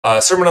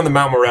Sermon on the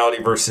Mount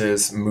morality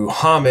versus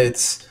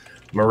Muhammad's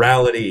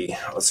morality.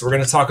 So we're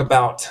going to talk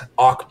about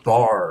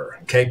Akbar.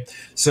 Okay,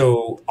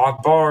 so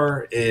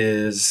Akbar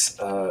is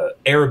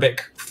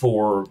Arabic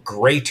for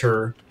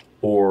greater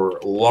or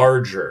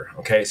larger.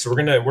 Okay, so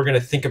we're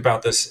gonna think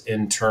about this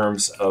in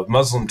terms of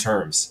Muslim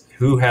terms.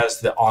 Who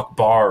has the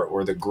Akbar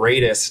or the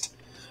greatest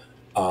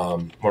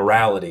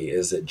morality?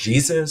 Is it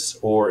Jesus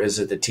or is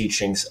it the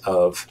teachings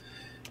of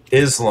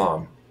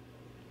Islam?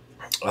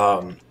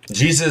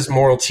 Jesus'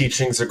 moral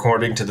teachings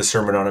according to the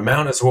Sermon on the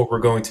Mount is what we're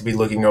going to be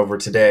looking over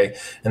today.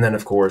 And then,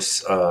 of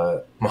course,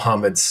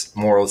 Muhammad's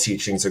moral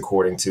teachings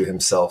according to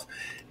himself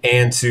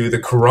and to the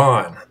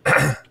Quran.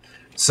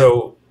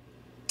 So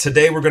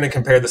today we're going to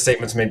compare the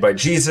statements made by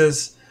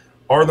Jesus.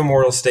 Are the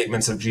moral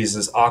statements of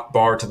Jesus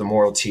Akbar to the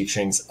moral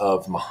teachings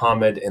of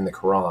Muhammad in the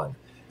Quran?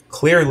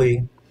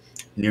 Clearly,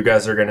 you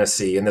guys are going to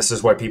see, and this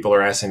is why people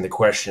are asking the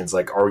questions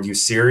like, are you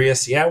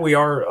serious? Yeah, we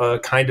are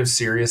kind of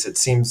serious. It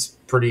seems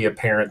pretty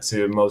apparent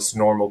to most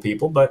normal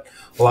people, but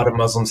a lot of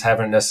Muslims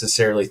haven't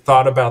necessarily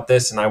thought about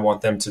this, and I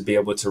want them to be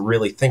able to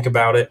really think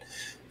about it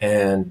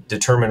and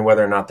determine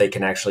whether or not they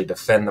can actually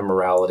defend the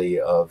morality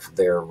of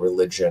their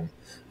religion,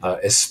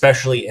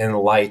 especially in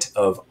light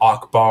of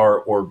Akbar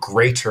or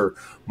greater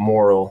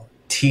moral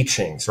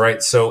teachings,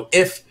 right? So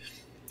if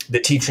the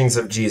teachings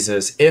of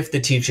Jesus, if the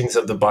teachings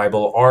of the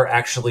Bible are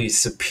actually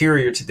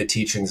superior to the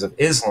teachings of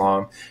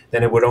Islam,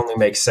 then it would only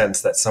make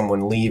sense that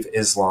someone leave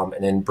Islam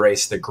and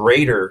embrace the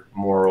greater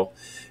moral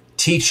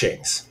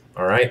teachings.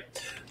 All right.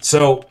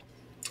 So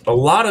a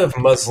lot of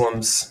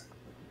Muslims,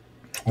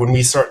 when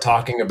we start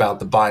talking about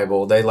the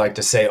Bible, they like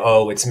to say,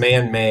 oh, it's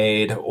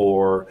man-made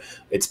or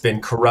it's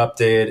been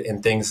corrupted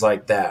and things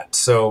like that.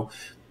 So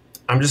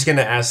I'm just going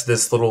to ask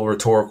this little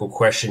rhetorical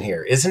question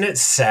here. Isn't it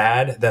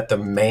sad that the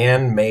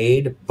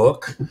man-made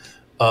book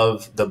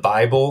of the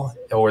Bible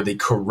or the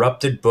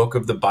corrupted book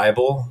of the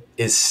Bible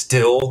is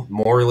still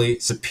morally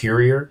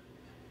superior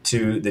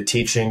to the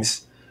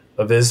teachings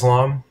of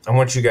Islam? I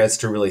want you guys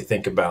to really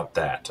think about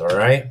that, all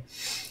right?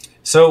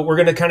 So we're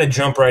going to kind of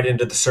jump right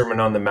into the Sermon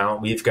on the Mount.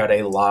 We've got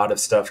a lot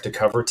of stuff to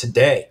cover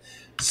today.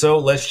 So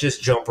let's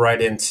just jump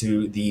right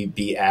into the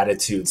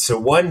Beatitudes. So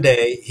one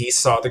day he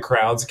saw the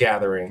crowds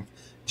gathering.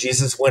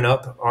 Jesus went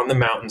up on the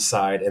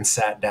mountainside and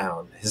sat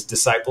down. His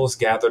disciples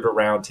gathered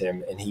around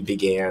him, and he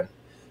began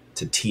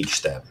to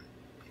teach them.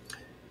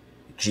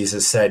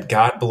 Jesus said,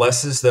 God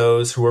blesses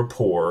those who are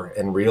poor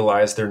and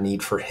realize their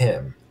need for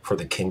him, for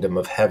the kingdom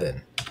of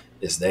heaven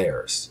is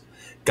theirs.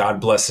 God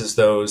blesses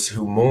those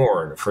who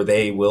mourn, for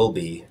they will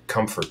be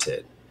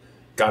comforted.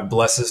 God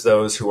blesses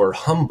those who are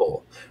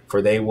humble,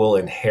 for they will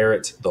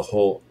inherit the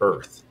whole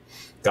earth.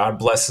 God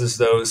blesses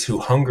those who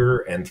hunger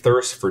and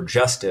thirst for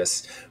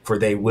justice, for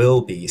they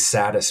will be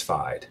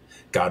satisfied.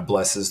 God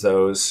blesses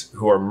those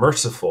who are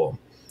merciful,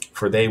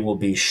 for they will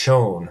be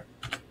shown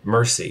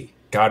mercy.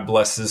 God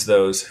blesses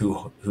those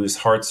whose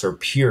hearts are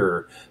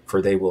pure,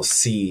 for they will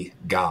see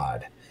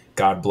God.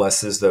 God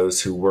blesses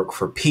those who work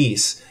for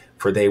peace,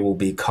 for they will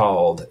be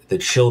called the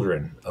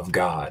children of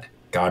God.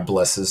 God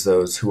blesses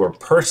those who are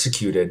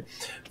persecuted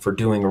for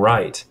doing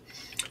right,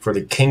 for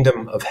the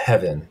kingdom of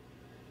heaven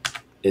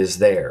is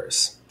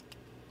theirs.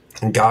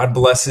 And God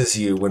blesses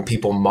you when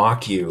people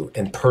mock you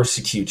and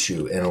persecute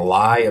you and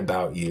lie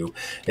about you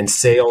and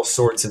say all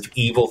sorts of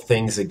evil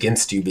things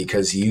against you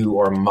because you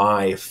are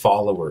my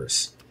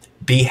followers.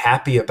 Be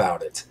happy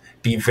about it.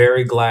 Be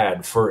very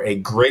glad, for a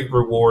great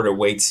reward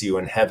awaits you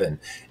in heaven.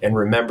 And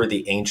remember,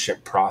 the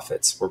ancient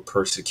prophets were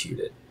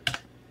persecuted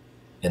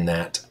in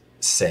that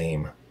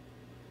same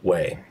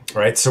way.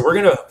 All right, so we're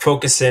going to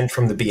focus in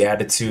from the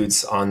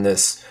Beatitudes on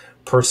this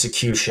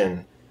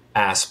persecution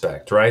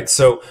aspect, right?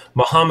 So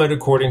Muhammad,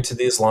 according to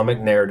the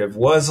Islamic narrative,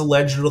 was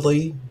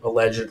allegedly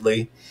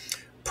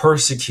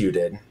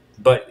persecuted,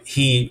 but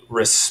he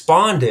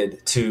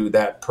responded to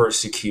that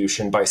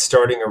persecution by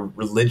starting a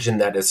religion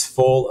that is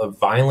full of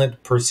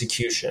violent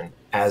persecution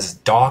as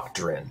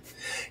doctrine.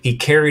 He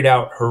carried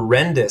out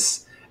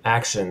horrendous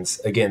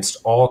actions against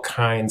all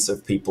kinds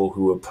of people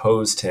who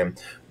opposed him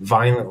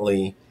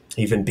violently,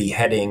 even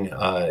beheading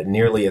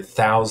nearly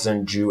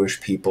 1,000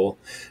 Jewish people.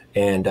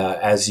 And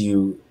as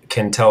you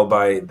can tell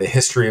by the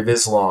history of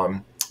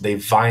Islam, they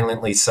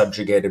violently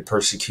subjugated,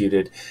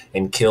 persecuted,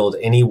 and killed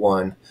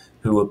anyone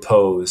who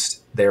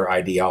opposed their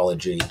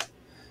ideology.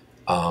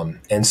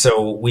 And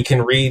so we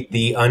can read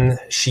The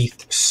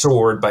Unsheathed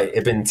Sword by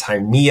Ibn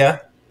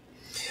Taymiyyah.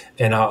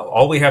 And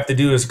all we have to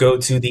do is go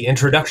to the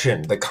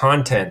introduction, the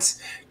contents,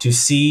 to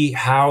see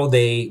how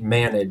they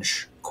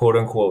manage, quote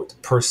unquote,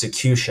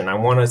 persecution. I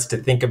want us to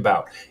think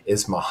about,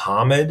 is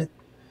Muhammad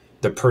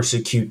the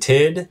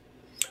persecuted,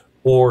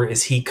 or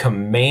is he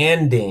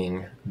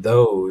commanding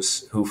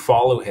those who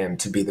follow him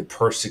to be the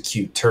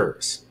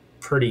persecutors?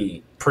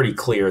 Pretty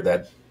clear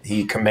that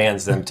he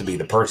commands them to be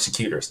the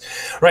persecutors.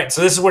 Right,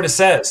 so this is what it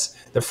says.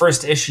 The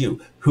first issue,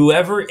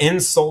 whoever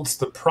insults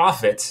the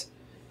prophet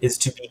is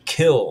to be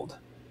killed,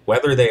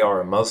 whether they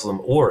are a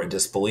Muslim or a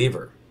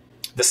disbeliever.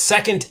 The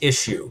second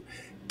issue,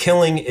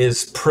 killing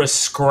is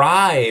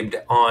prescribed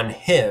on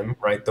him,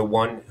 right, the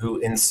one who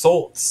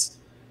insults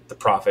the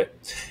prophet,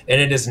 and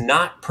it is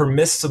not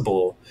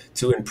permissible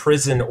to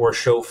imprison or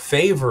show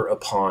favor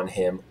upon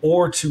him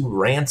or to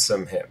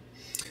ransom him.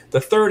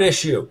 The third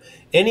issue,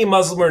 any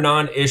Muslim or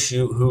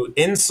non-issue who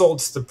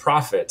insults the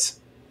prophet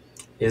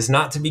is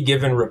not to be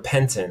given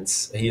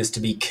repentance. He is to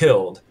be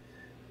killed,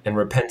 and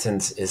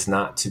repentance is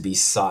not to be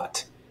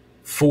sought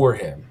for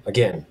him.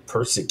 Again,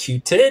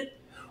 persecuted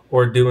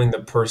or doing the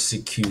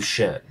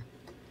persecution.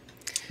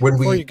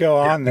 Before you go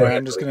on there,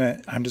 I'm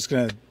just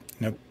gonna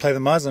play the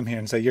Muslim here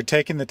and say you're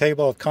taking the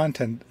table of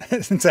content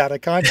it's out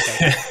of context.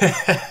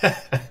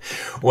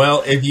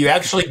 Well, if you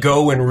actually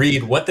go and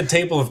read what the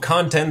table of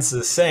contents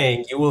is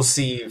saying, you will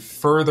see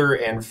further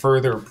and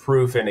further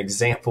proof and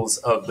examples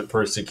of the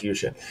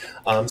persecution.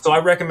 So I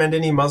recommend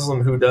any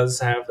Muslim who does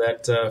have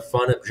that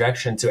fun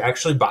objection to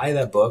actually buy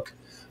that book.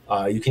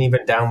 You can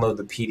even download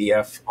the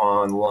PDF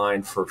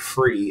online for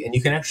free, and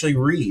you can actually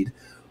read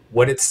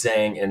what it's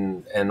saying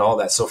and all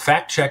that. So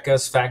fact check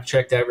us, fact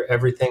check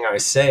everything I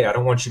say. I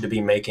don't want you to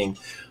be making,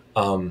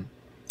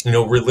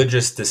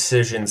 religious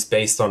decisions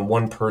based on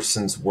one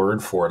person's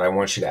word for it. I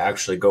want you to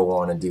actually go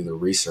on and do the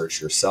research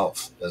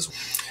yourself as well.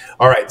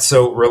 All right.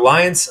 So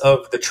Reliance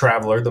of the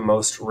Traveler, the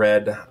most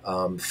read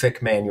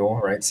fiqh manual,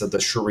 right? So the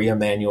Sharia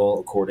manual,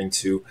 according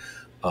to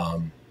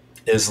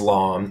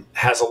Islam,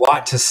 has a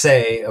lot to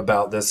say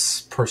about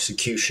this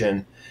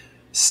persecution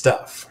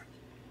stuff.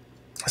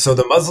 So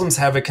the Muslims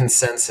have a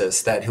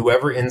consensus that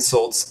whoever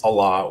insults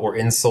Allah or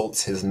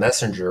insults his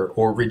messenger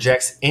or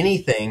rejects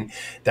anything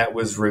that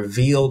was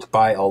revealed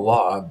by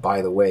Allah,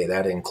 by the way,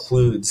 that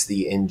includes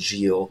the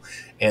Injil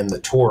and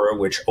the Torah,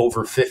 which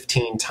over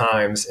 15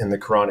 times in the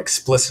Quran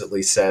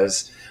explicitly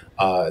says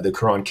the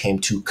Quran came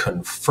to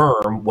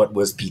confirm what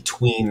was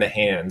between the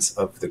hands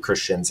of the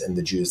Christians and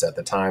the Jews at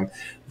the time,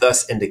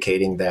 thus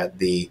indicating that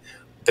the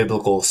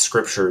biblical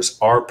scriptures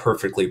are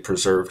perfectly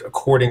preserved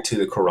according to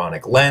the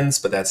Quranic lens,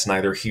 but that's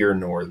neither here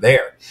nor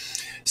there.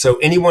 So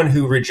anyone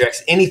who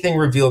rejects anything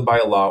revealed by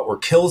Allah or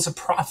kills a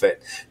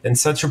prophet, then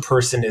such a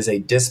person is a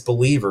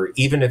disbeliever,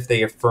 even if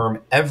they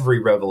affirm every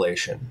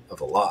revelation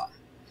of Allah.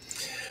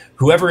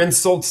 Whoever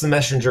insults the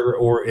messenger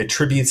or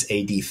attributes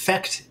a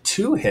defect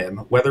to him,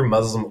 whether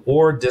Muslim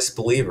or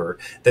disbeliever,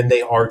 then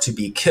they are to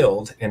be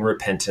killed, and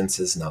repentance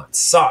is not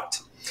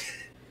sought.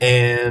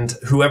 And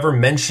whoever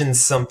mentions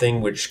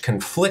something which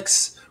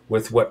conflicts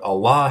with what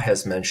Allah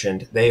has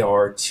mentioned, they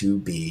are to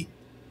be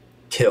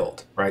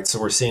killed, right? So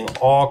we're seeing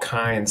all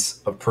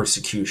kinds of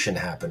persecution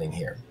happening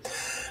here.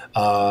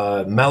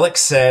 Malik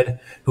said,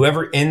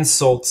 whoever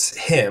insults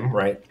him,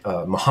 right,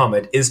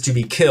 Muhammad, is to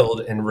be killed,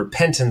 and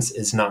repentance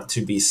is not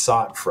to be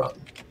sought from.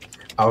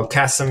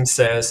 Al-Qasim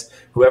says,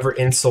 whoever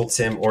insults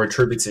him or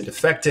attributes a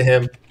defect to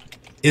him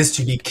is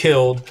to be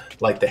killed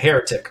like the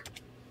heretic.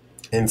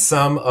 And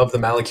some of the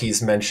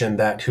Malikis mention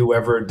that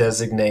whoever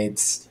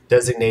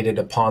designated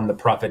upon the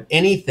prophet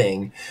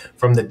anything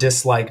from the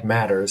disliked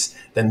matters,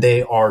 then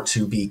they are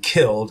to be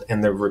killed,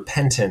 and their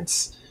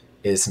repentance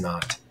is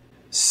not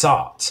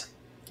sought.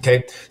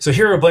 Okay, so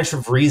here are a bunch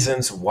of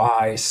reasons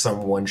why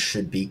someone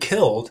should be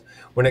killed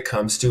when it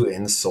comes to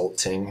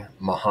insulting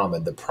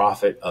Muhammad, the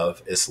prophet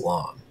of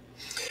Islam.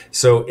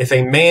 So if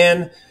a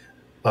man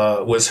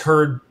was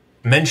heard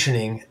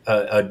mentioning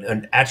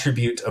an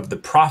attribute of the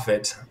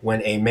prophet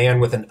when a man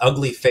with an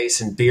ugly face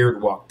and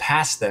beard walked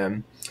past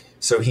them.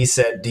 So he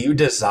said, do you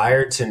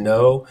desire to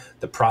know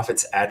the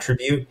prophet's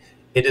attribute?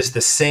 It is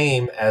the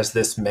same as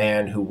this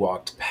man who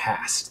walked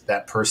past.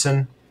 That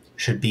person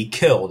should be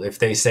killed. If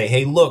they say,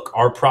 hey, look,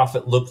 our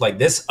prophet looked like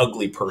this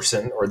ugly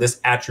person or this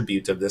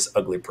attribute of this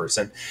ugly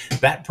person,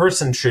 that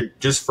person should,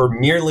 just for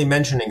merely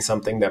mentioning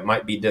something that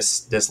might be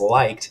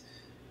disliked,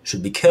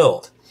 should be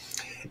killed.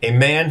 A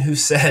man who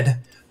said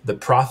the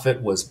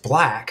prophet was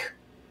black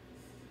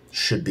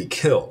should be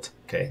killed.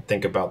 Okay,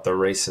 think about the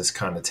racist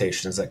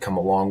connotations that come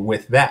along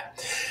with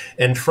that.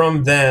 And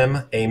from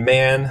them, a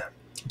man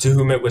to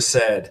whom it was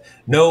said,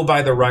 know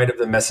by the right of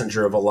the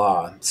messenger of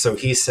Allah. So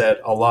he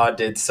said, Allah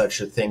did such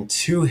a thing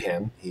to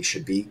him, he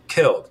should be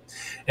killed.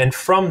 And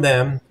from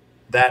them,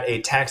 that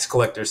a tax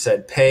collector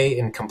said, pay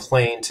and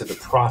complain to the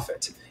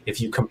prophet. If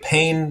you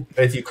complain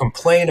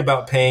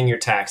about paying your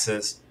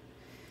taxes,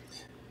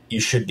 you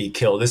should be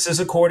killed. This is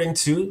according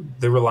to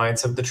the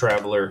Reliance of the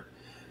Traveler,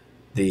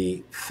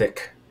 the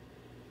fiqh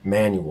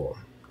manual.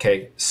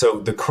 Okay, so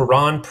the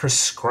Quran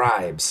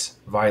prescribes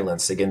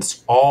violence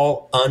against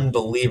all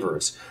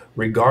unbelievers,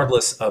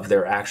 regardless of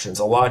their actions.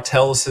 Allah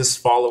tells his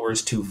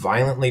followers to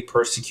violently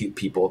persecute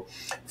people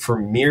for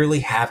merely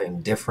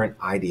having different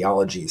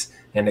ideologies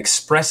and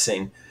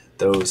expressing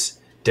those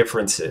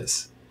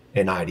differences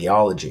in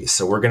ideology.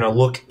 So we're going to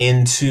look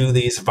into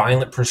these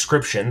violent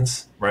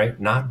prescriptions, right?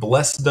 Not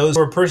bless those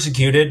who are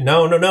persecuted.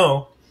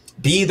 No.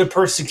 Be the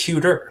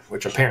persecutor,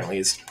 which apparently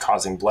is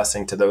causing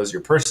blessing to those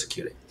you're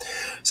persecuting.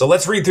 So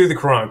let's read through the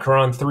Quran.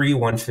 Quran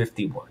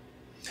 3:151.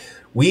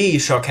 We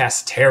shall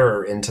cast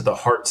terror into the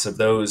hearts of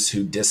those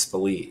who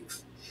disbelieve.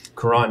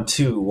 Quran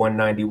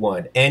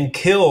 2:191. And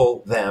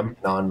kill them,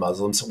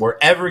 non-Muslims,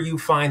 wherever you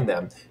find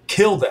them.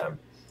 Kill them.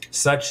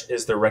 Such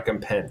is the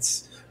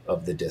recompense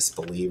of the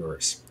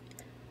disbelievers.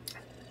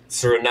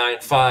 Surah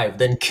 9:5,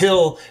 then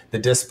kill the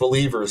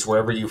disbelievers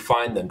wherever you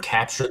find them,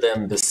 capture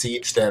them,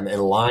 besiege them,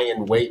 and lie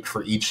in wait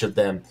for each of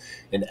them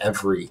in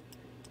every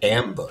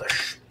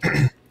ambush.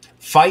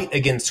 Fight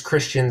against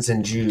Christians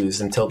and Jews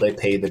until they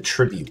pay the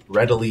tribute,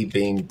 readily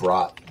being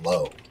brought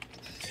low.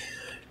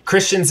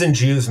 Christians and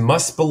Jews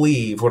must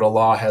believe what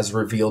Allah has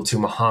revealed to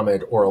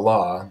Muhammad, or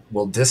Allah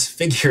will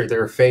disfigure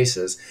their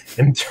faces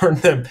and turn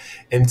them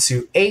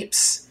into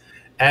apes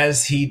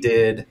as he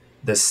did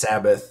the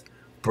Sabbath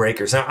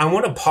breakers. Now, I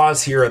want to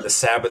pause here on the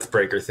Sabbath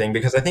breaker thing,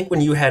 because I think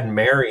when you had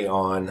Mary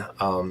on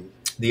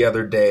the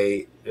other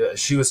day,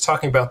 she was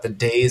talking about the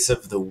days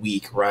of the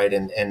week, right?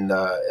 And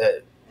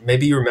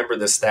maybe you remember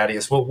this,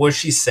 Thaddeus. What was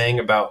she saying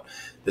about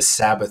the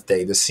Sabbath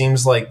day? This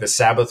seems like the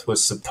Sabbath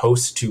was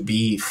supposed to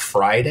be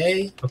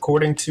Friday,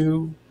 according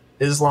to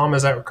Islam.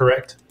 Is that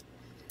correct?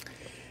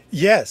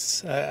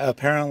 Yes.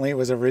 Apparently it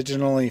was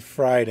originally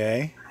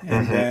Friday,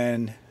 and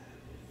then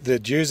the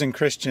Jews and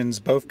Christians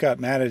both got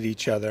mad at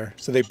each other,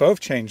 so they both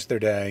changed their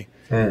day.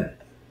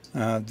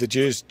 The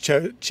Jews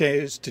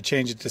chose to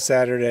change it to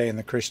Saturday, and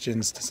the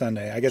Christians to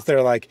Sunday. I guess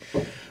they're like,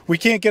 we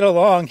can't get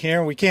along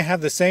here. We can't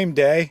have the same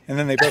day. And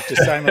then they both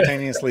just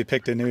simultaneously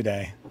picked a new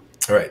day.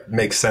 All right.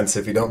 Makes sense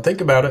if you don't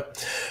think about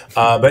it.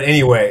 But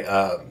anyway,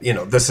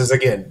 this is,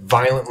 again,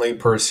 violently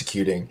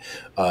persecuting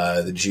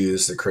the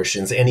Jews, the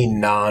Christians, any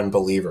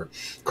non-believer.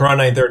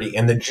 Quran 9:30,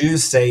 and the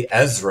Jews say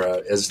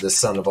Ezra is the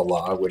son of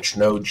Allah, which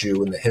no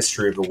Jew in the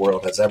history of the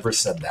world has ever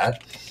said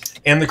that.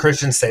 And the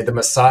Christians say the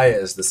Messiah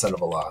is the son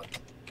of Allah.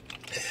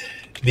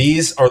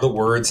 These are the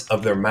words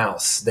of their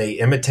mouths. They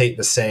imitate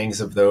the sayings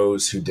of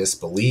those who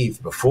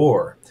disbelieved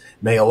before.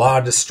 May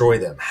Allah destroy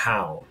them.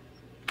 How?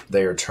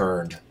 They are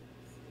turned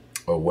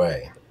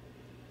away.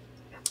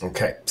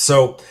 Okay,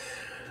 so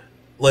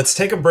let's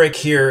take a break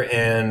here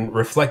and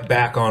reflect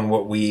back on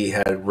what we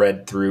had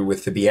read through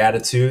with the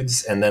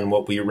Beatitudes, and then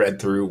what we read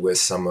through with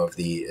some of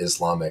the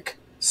Islamic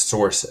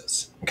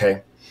sources.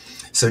 Okay,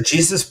 so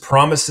Jesus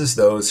promises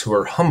those who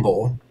are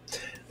humble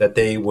that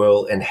they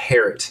will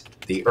inherit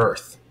the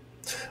earth.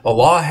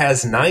 Allah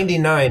has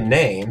 99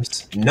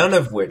 names, none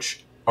of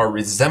which are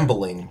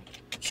resembling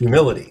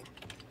humility.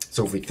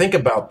 So if we think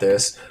about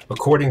this,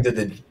 according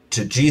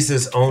to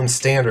Jesus' own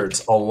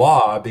standards,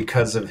 Allah,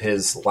 because of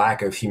his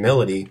lack of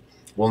humility,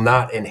 will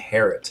not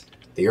inherit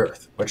the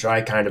earth, which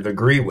I kind of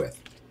agree with.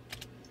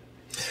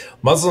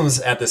 Muslims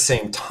at the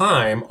same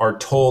time are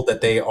told that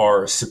they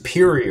are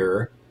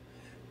superior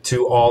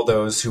to all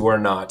those who are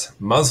not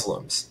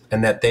Muslims,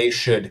 and that they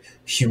should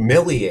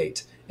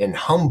humiliate and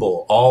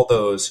humble all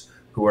those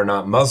who are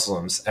not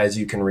Muslims, as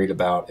you can read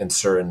about in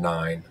Surah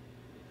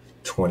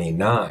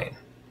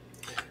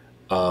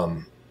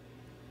 9:29.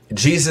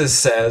 Jesus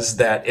says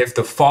that if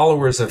the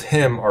followers of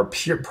him are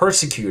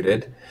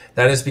persecuted,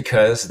 that is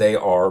because they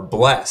are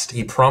blessed.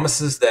 He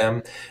promises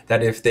them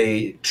that if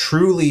they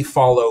truly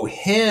follow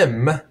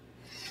him,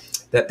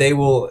 that they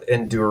will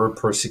endure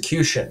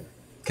persecution.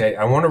 Okay,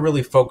 I want to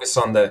really focus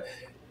on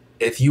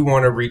if you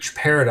want to reach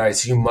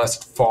paradise, you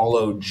must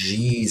follow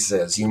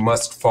Jesus. You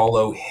must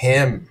follow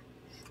him.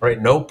 Right?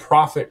 No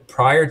prophet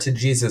prior to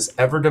Jesus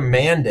ever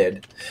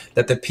demanded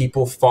that the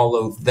people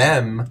follow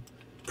them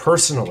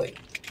personally.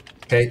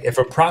 Okay? If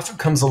a prophet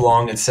comes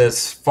along and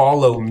says,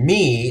 follow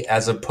me,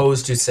 as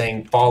opposed to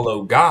saying,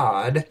 follow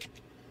God,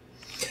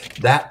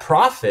 that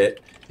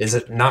prophet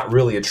is not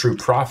really a true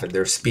prophet.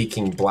 They're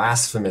speaking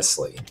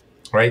blasphemously.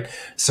 Right?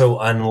 So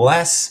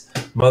unless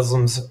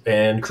Muslims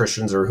and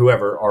Christians or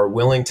whoever are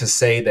willing to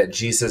say that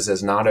Jesus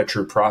is not a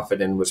true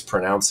prophet and was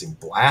pronouncing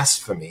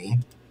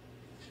blasphemy,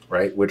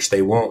 right, which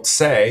they won't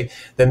say,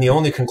 then the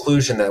only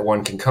conclusion that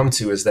one can come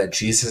to is that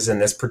Jesus in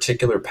this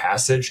particular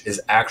passage is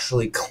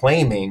actually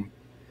claiming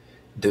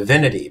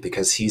divinity,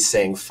 because he's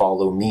saying,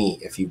 follow me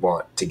if you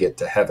want to get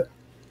to heaven.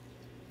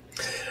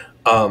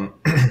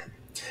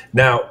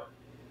 Now,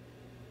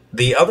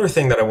 the other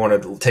thing that I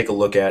want to take a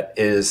look at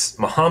is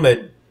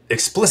Muhammad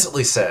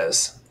explicitly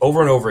says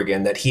over and over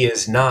again that he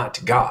is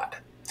not God.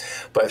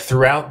 But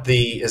throughout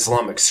the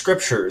Islamic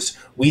scriptures,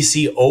 we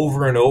see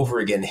over and over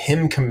again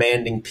him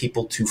commanding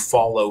people to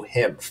follow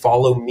him.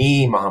 Follow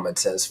me, Muhammad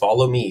says.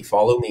 Follow me,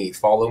 follow me,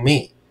 follow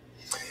me.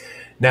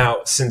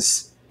 Now,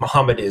 since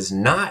Muhammad is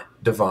not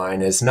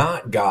divine, is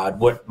not God,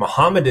 what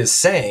Muhammad is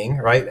saying,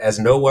 right, as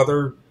no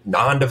other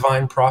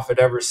non-divine prophet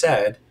ever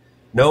said,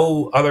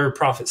 no other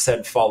prophet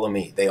said, follow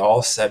me. They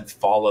all said,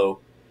 follow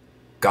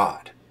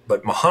God.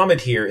 But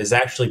Muhammad here is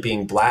actually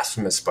being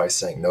blasphemous by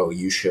saying, no,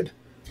 you should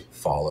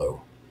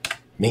follow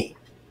me.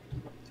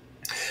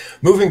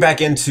 Moving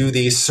back into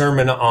the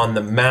Sermon on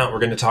the Mount, we're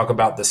going to talk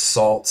about the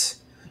salt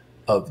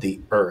of the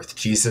earth.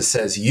 Jesus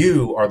says,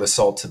 you are the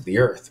salt of the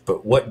earth,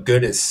 but what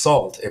good is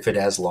salt if it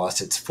has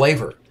lost its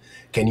flavor?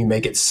 Can you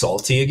make it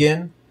salty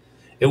again?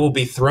 It will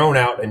be thrown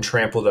out and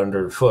trampled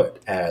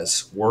underfoot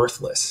as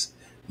worthless.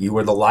 You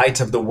are the light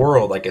of the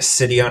world, like a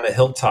city on a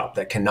hilltop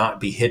that cannot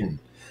be hidden.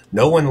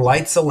 No one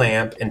lights a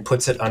lamp and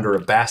puts it under a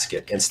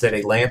basket. Instead,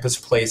 a lamp is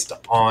placed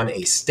on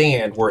a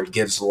stand where it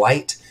gives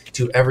light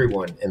to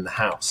everyone in the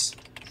house.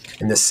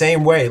 In the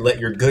same way, let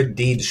your good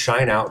deeds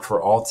shine out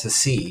for all to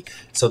see,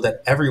 so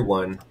that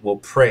everyone will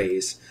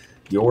praise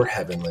your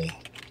heavenly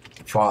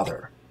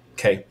Father.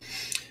 Okay.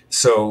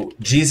 So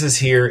Jesus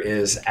here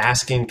is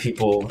asking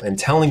people and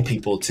telling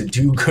people to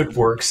do good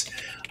works,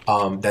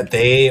 that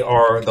they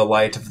are the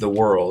light of the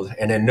world.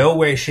 And in no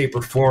way, shape,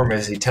 or form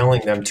is he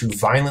telling them to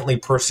violently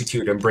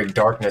persecute and bring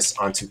darkness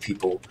onto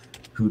people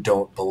who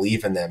don't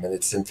believe in them. And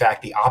it's in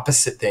fact the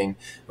opposite thing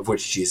of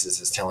which Jesus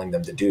is telling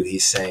them to do.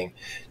 He's saying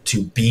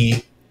to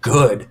be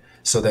good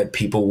so that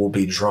people will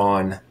be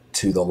drawn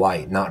to the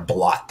light, not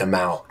blot them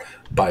out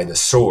by the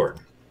sword.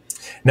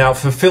 Now,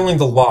 fulfilling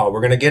the law,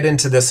 we're going to get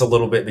into this a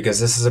little bit because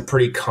this is a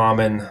pretty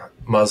common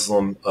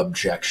Muslim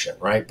objection,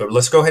 right? But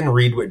let's go ahead and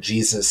read what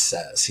Jesus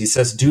says. He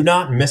says, "Do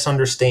not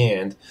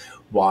misunderstand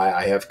why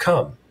I have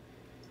come.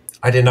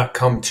 I did not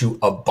come to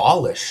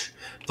abolish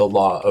the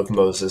law of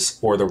Moses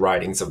or the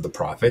writings of the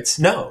prophets.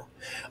 No,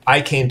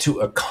 I came to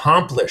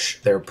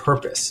accomplish their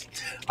purpose.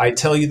 I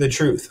tell you the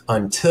truth,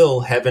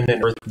 until heaven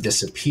and earth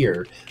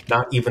disappear,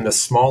 not even the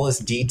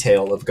smallest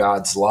detail of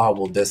God's law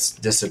will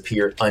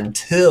disappear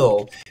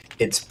until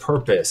its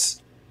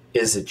purpose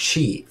is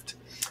achieved.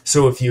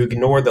 So if you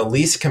ignore the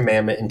least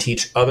commandment and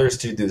teach others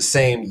to do the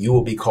same, you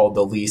will be called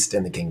the least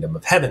in the kingdom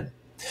of heaven.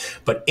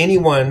 But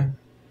anyone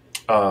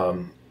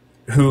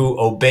who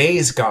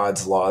obeys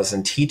God's laws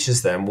and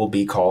teaches them will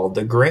be called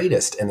the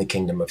greatest in the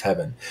kingdom of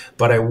heaven.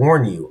 But I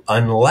warn you,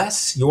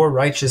 unless your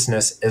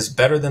righteousness is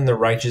better than the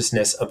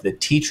righteousness of the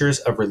teachers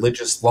of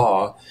religious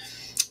law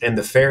and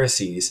the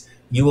Pharisees,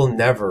 you will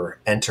never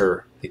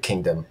enter the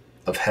kingdom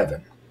of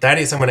heaven."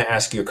 Thaddeus, I'm going to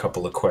ask you a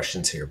couple of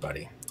questions here,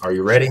 buddy. Are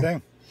you ready?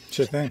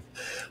 Sure thing.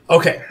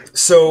 Okay,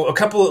 so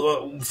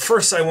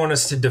first I want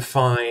us to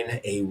define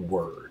a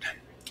word.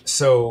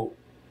 So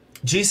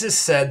Jesus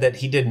said that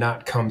he did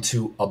not come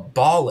to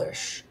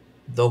abolish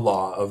the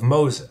law of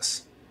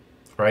Moses,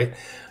 right?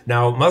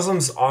 Now,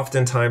 Muslims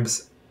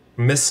oftentimes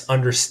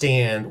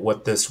misunderstand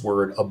what this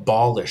word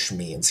abolish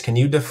means. Can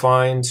you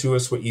define to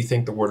us what you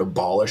think the word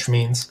abolish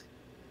means?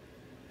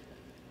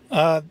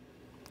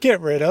 Get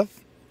rid of.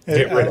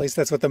 At least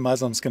that's what the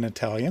Muslim's going to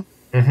tell you.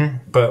 Mm-hmm.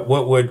 But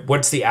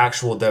what's the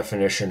actual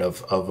definition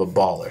of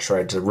abolish,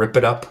 right? To rip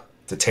it up,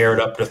 to tear it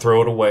up, to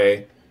throw it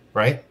away,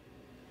 right?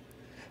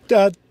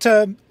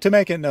 To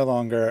make it no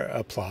longer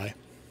apply.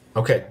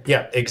 Okay,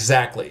 yeah,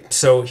 exactly.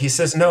 So he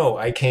says, no,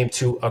 I came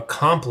to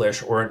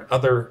accomplish, or in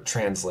other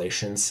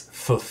translations,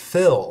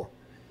 fulfill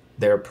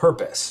their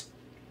purpose.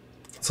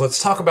 So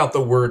let's talk about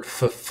the word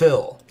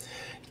fulfill.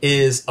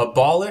 Is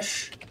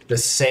abolish the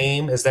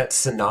same, is that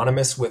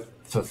synonymous with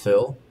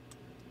fulfill?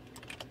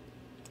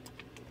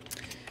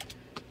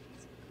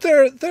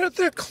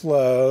 They're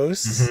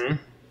close,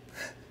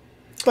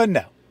 but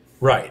no.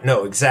 Right.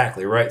 No,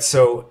 exactly. Right.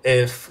 So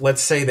if,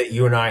 let's say that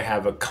you and I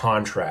have a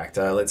contract,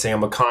 let's say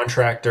I'm a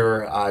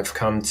contractor, I've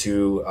come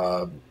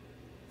to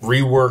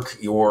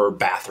rework your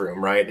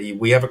bathroom, right?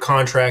 We have a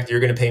contract,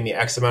 you're going to pay me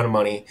X amount of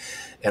money,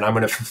 and I'm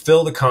going to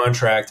fulfill the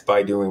contract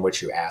by doing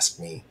what you asked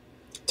me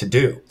to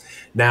do.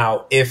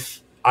 Now,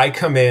 if I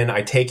come in,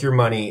 I take your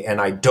money, and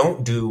I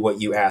don't do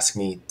what you ask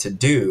me to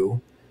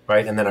do,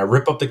 right? And then I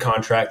rip up the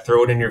contract,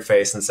 throw it in your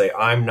face, and say,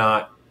 I'm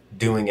not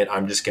doing it,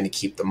 I'm just going to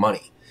keep the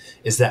money.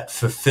 Is that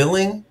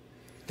fulfilling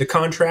the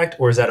contract,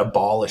 or is that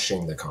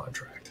abolishing the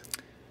contract?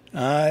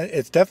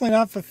 It's definitely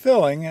not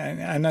fulfilling.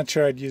 I'm not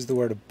sure I'd use the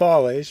word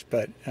abolish,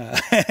 but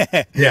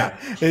Yeah,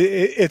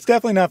 it's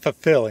definitely not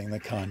fulfilling the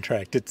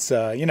contract. It's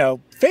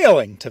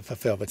failing to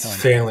fulfill the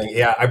contract. failing.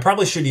 Yeah, I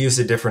probably should use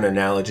a different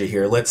analogy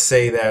here. Let's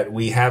say that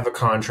we have a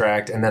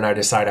contract, and then I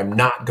decide I'm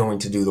not going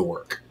to do the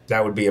work.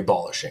 That would be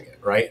abolishing it,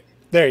 right?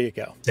 There you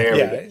go. There we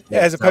go. Yeah,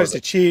 as opposed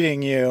to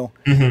cheating you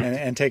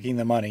and taking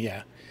the money.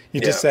 Yeah, you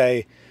just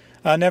say,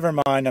 never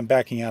mind, I'm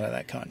backing out of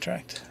that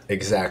contract.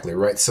 Exactly,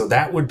 right. So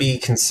that would be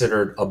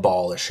considered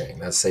abolishing.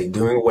 That's say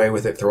doing away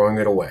with it, throwing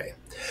it away.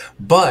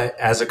 But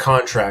as a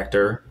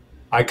contractor,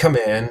 I come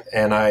in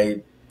and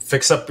I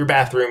fix up your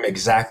bathroom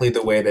exactly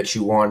the way that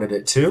you wanted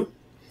it to.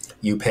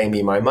 You pay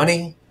me my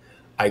money.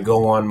 I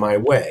go on my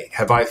way.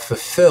 Have I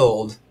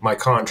fulfilled my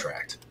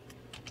contract?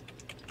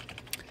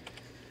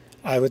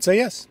 I would say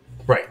yes.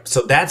 Right.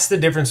 So that's the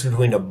difference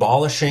between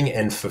abolishing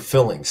and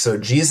fulfilling. So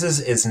Jesus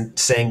isn't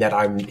saying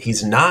that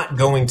he's not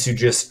going to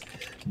just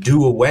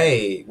do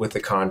away with the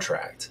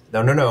contract.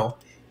 No.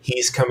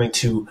 He's coming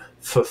to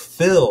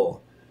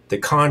fulfill the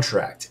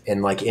contract.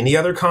 And like any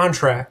other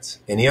contract,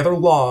 any other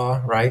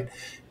law, right?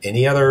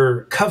 Any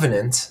other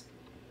covenant,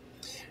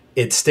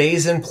 it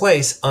stays in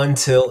place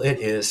until it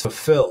is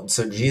fulfilled.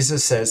 So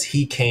Jesus says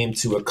he came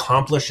to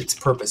accomplish its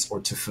purpose,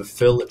 or to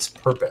fulfill its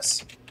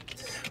purpose.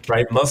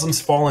 Right?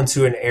 Muslims fall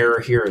into an error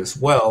here as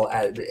well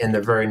in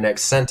the very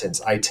next sentence.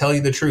 I tell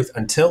you the truth,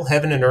 until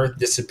heaven and earth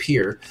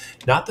disappear,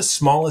 not the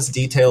smallest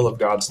detail of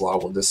God's law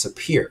will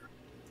disappear.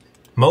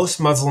 Most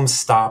Muslims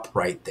stop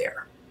right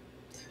there.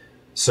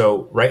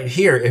 So right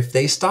here, if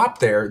they stop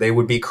there, they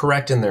would be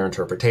correct in their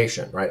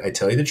interpretation, right? I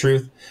tell you the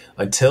truth,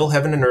 until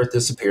heaven and earth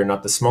disappear,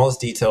 not the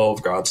smallest detail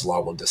of God's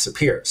law will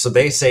disappear. So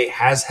they say,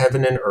 has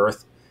heaven and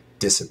earth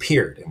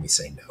disappeared? And we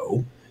say,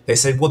 no, They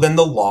said, well, then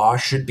the law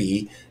should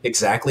be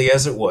exactly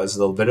as it was.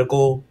 The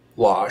Levitical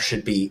law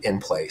should be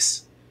in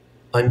place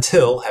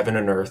until heaven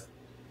and earth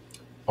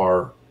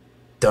are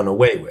done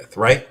away with,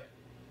 right?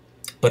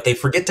 But they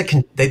forget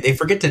to they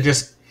forget to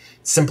just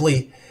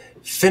simply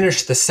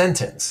finish the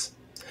sentence.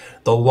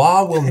 The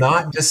law will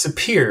not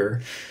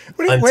disappear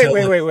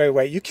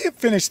Wait. You can't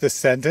finish the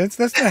sentence.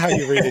 That's not how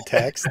you read a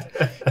text.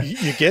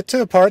 You get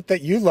to a part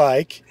that you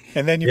like,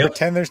 and then you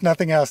pretend there's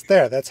nothing else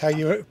there. That's how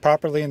you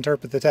properly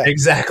interpret the text.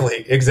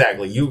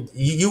 Exactly.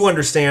 You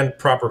understand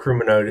proper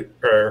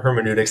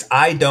hermeneutics.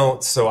 I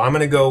don't, so I'm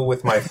going to go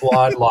with my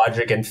flawed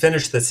logic and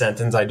finish the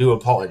sentence. I do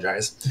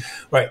apologize.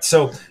 Right,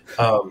 so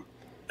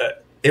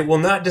it will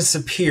not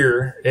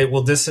disappear. It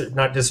will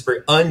not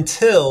disappear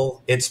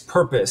until its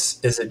purpose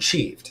is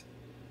achieved.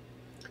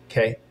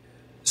 Okay,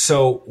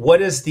 so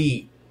what is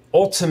the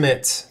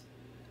ultimate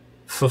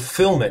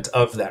fulfillment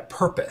of that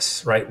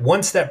purpose, right?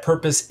 Once that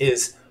purpose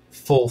is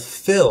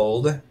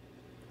fulfilled,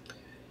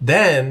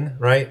 then,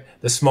 right,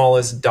 the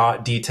smallest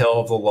detail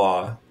of the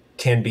law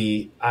can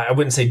be, I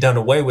wouldn't say done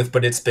away with,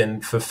 but it's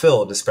been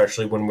fulfilled,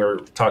 especially when we're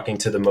talking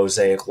to the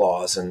Mosaic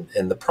laws and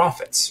the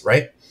prophets,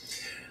 right?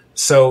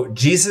 So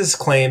Jesus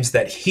claims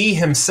that he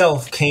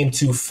himself came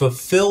to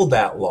fulfill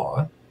that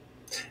law,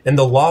 and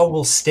the law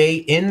will stay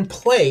in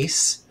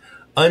place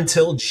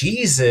until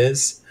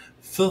Jesus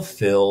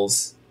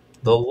fulfills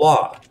the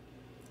law.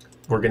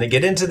 We're going to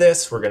get into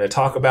this. We're going to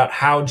talk about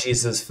how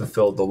Jesus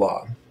fulfilled the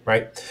law,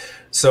 right?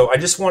 So I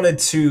just wanted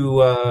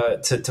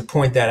to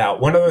point that out.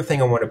 One other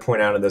thing I want to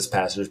point out in this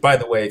passage, by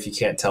the way, if you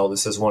can't tell,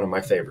 this is one of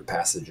my favorite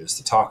passages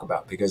to talk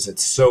about because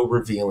it's so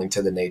revealing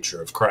to the nature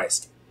of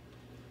Christ.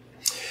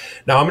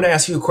 Now I'm going to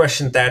ask you a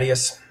question,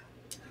 Thaddeus.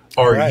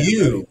 Are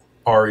you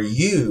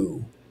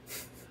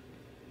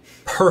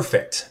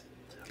perfect?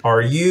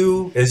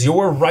 Is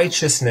your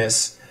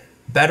righteousness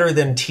better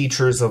than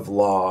teachers of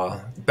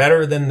law,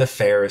 better than the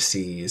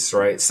Pharisees,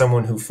 right?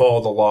 Someone who follow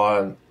the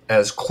law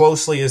as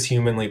closely as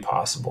humanly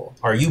possible.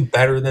 Are you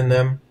better than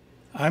them?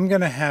 I'm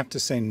going to have to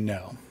say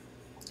no.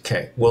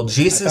 Okay. Well,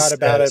 Jesus I thought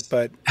about it,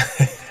 but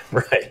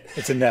right.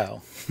 It's a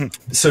no.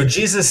 So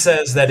Jesus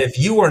says that if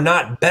you are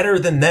not better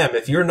than them,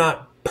 if you're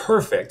not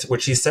perfect,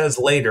 which he says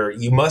later,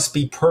 you must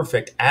be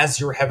perfect as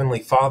your heavenly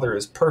Father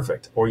is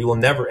perfect, or you will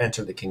never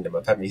enter the kingdom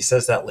of heaven. He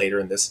says that later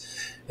in this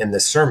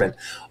sermon.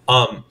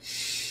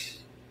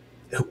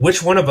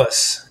 Which one of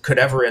us could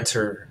ever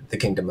enter the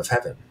kingdom of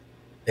heaven?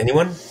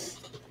 Anyone?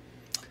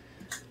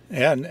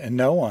 Yeah, and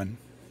no one.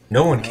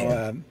 No one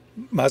can.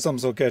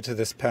 Muslims will go to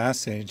this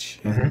passage.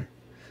 Mm-hmm.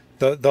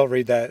 They'll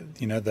read that,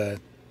 the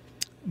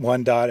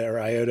one dot or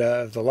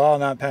iota of the law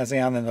not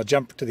passing on, and they'll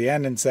jump to the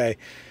end and say,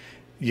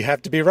 you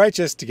have to be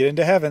righteous to get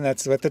into heaven.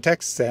 That's what the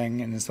text is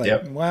saying. And it's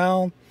like,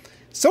 well,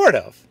 sort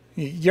of.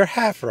 You're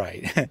half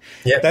right.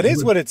 That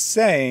is what it's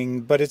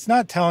saying, but it's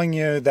not telling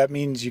you that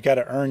means you got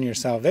to earn your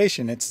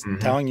salvation. It's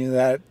telling you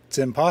that it's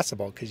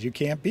impossible because you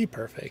can't be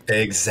perfect.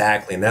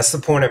 Exactly. And that's the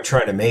point I'm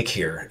trying to make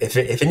here. If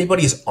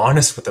anybody's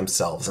honest with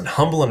themselves and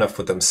humble enough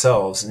with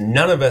themselves,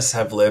 none of us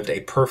have lived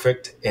a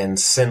perfect and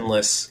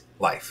sinless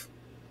life,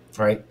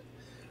 right?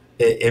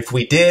 If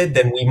we did,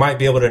 then we might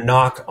be able to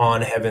knock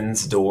on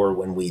heaven's door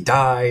when we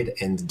died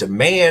and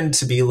demand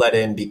to be let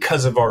in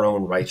because of our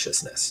own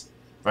righteousness,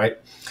 right?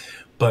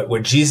 But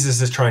what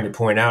Jesus is trying to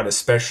point out,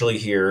 especially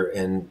here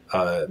in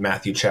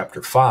Matthew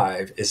chapter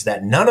 5, is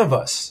that none of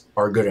us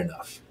are good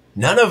enough.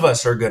 None of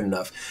us are good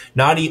enough,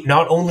 not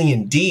only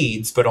in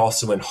deeds, but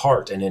also in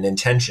heart and in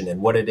intention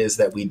and what it is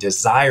that we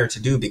desire to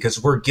do,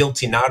 because we're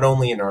guilty not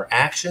only in our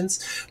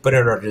actions, but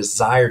in our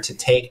desire to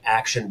take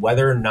action,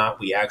 whether or not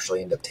we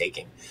actually end up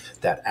taking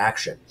that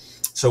action.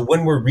 So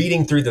when we're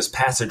reading through this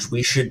passage,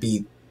 we should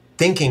be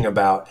thinking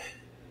about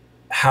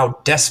how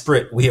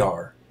desperate we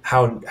are,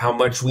 how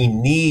much we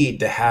need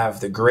to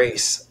have the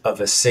grace of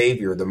a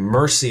Savior, the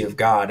mercy of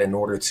God in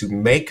order to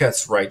make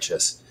us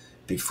righteous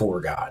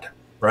before God,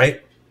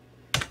 right?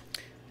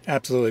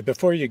 Absolutely.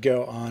 Before you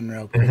go on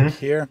real quick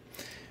here,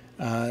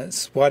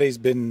 Swati's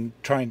been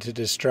trying to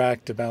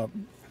distract about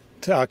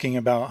talking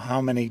about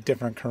how many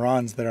different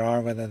Qurans there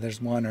are, whether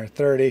there's 1 or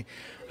 30.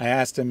 I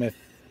asked him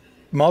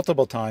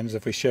multiple times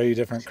if we show you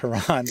different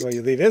Qurans will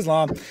you leave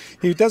Islam.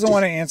 He doesn't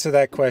want to answer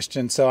that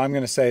question, so I'm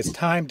going to say it's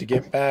time to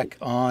get back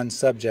on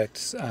subject,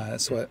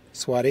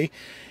 Swati.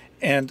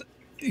 And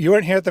you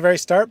weren't here at the very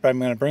start, but I'm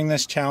going to bring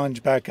this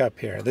challenge back up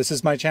here. This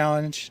is my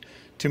challenge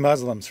to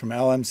Muslims from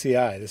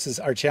LMCI. This is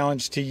our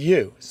challenge to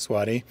you,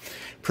 Swati.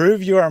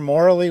 Prove you are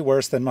morally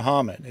worse than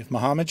Muhammad. If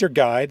Muhammad's your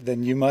guide,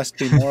 then you must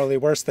be morally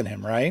worse than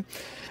him, right?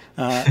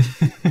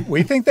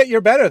 We think that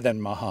you're better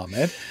than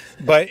Muhammad,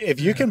 but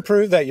if you can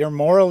prove that you're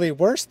morally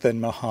worse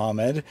than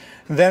Muhammad,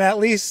 then at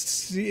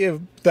least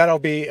that'll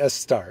be a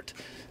start.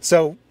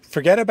 So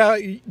forget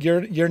about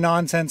your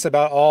nonsense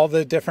about all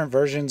the different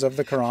versions of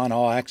the Quran,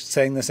 all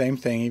saying the same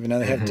thing, even though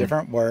they have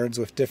different words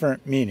with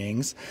different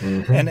meanings,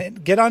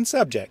 and get on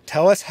subject.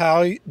 Tell us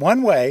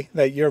one way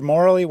that you're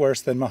morally worse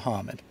than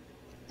Muhammad.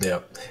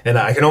 Yeah. And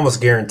I can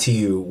almost guarantee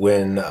you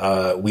when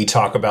we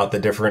talk about the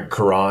different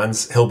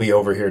Qurans, he'll be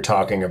over here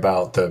talking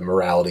about the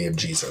morality of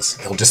Jesus.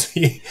 He'll just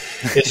be,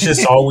 it's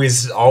just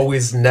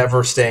always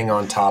never staying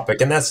on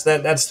topic. And that's the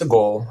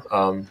goal.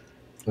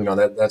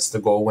 That's the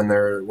goal when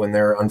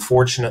they're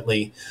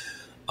unfortunately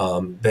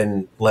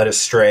been led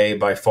astray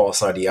by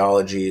false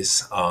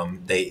ideologies.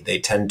 They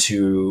tend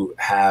to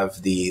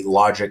have the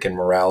logic and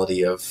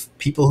morality of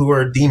people who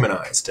are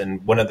demonized.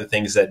 And one of the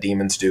things that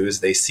demons do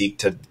is they seek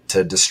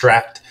to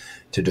distract,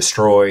 to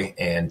destroy,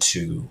 and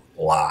to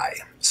lie.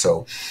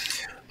 So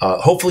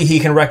hopefully he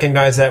can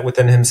recognize that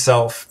within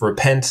himself,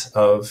 repent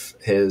of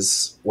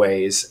his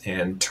ways,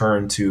 and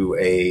turn to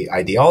a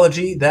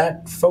ideology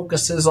that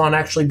focuses on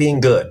actually being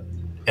good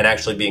and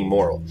actually being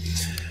moral.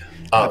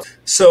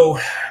 So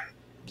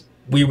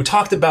we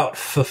talked about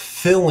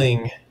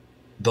fulfilling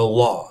the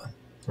law,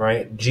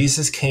 right?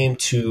 Jesus came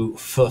to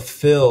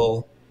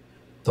fulfill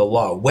the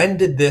law. When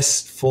did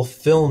this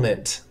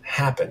fulfillment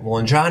happen? Well,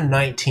 in John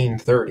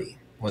 19:30,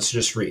 let's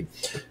just read.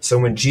 So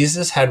when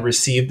Jesus had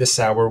received the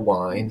sour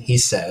wine, he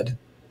said,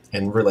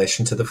 in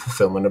relation to the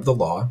fulfillment of the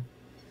law,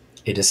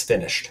 "It is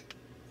finished."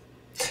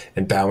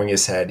 And bowing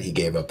his head, he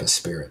gave up his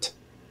spirit.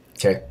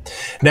 Okay.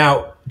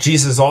 Now,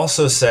 Jesus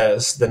also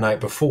says the night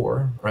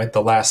before, right,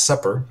 the Last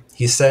Supper,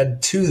 he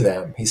said to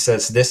them, he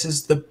says, "This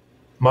is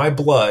my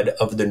blood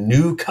of the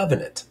new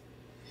covenant,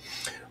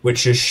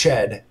 which is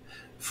shed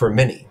for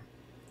many."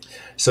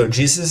 So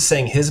Jesus is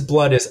saying his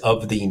blood is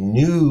of the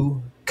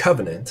new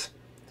covenant,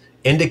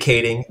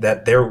 indicating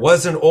that there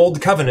was an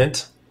old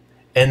covenant,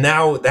 and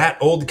now that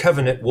old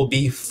covenant will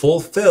be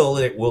fulfilled,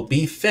 it will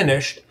be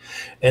finished,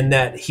 and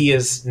that he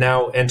is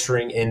now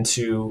entering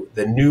into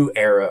the new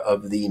era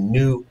of the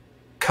new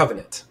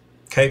covenant.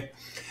 Okay?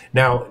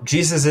 Now,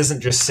 Jesus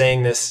isn't just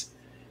saying this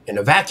in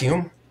a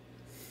vacuum.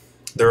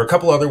 There are a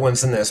couple other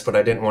ones in this, but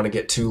I didn't want to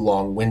get too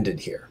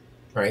long-winded here,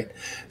 right?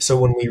 So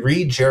when we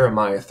read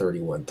Jeremiah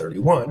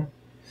 31:31,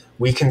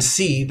 we can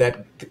see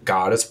that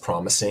God is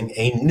promising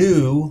a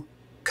new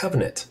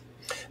covenant.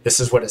 This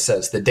is what it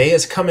says. "The day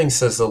is coming,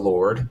 says the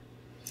Lord,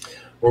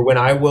 or when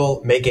I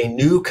will make a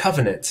new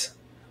covenant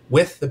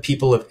with the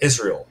people of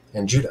Israel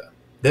and Judah.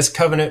 This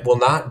covenant will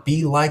not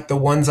be like the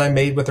ones I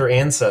made with their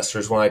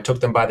ancestors when I took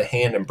them by the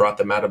hand and brought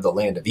them out of the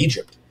land of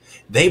Egypt.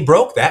 They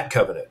broke that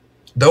covenant,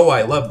 though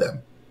I love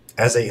them.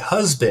 As a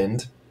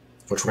husband,"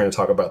 which we're going to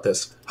talk about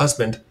this,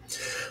 "husband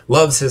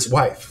loves his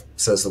wife,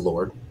 says the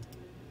Lord.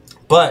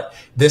 But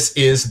this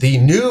is the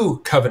new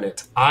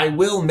covenant I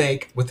will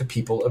make with the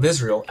people of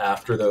Israel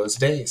after those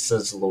days,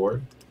 says the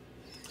Lord.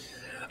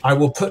 I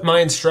will put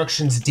my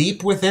instructions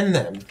deep within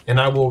them, and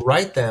I will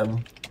write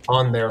them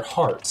on their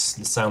hearts."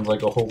 It sounds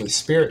like a Holy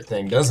Spirit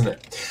thing, doesn't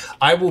it?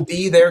 "I will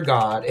be their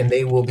God, and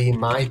they will be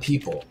my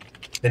people.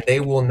 And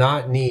they will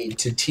not need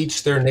to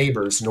teach their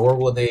neighbors, nor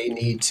will they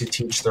need to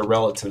teach their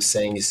relatives,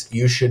 saying,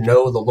 'You should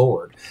know the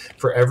Lord.'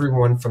 For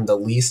everyone from the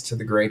least to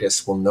the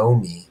greatest will know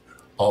me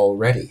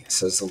already,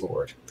 says the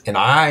Lord. And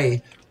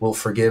I will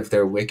forgive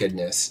their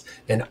wickedness,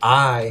 and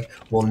I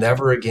will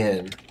never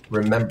again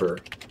remember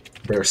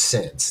their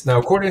sins." Now,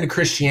 according to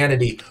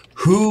Christianity,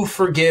 who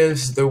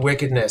forgives the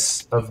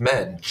wickedness of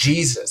men?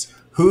 Jesus.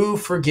 Who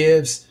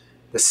forgives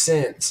the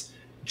sins?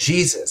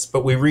 Jesus.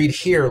 But we read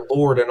here,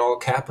 Lord in all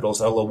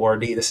capitals,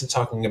 L-O-R-D. This is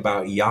talking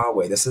about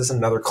Yahweh. This is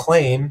another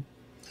claim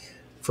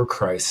for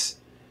Christ's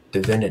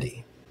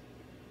divinity.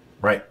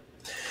 Right.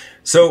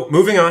 So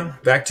moving on,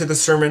 back to the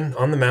Sermon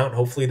on the Mount.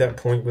 Hopefully that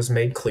point was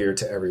made clear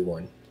to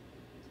everyone.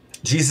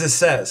 Jesus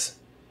says,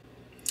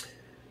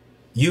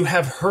 "You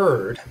have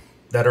heard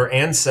that our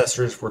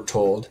ancestors were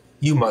told,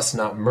 'You must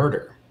not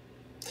murder.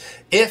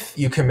 If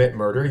you commit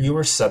murder, you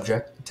are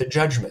subject to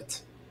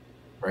judgment.'"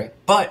 Right?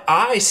 "But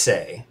I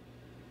say,"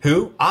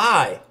 who?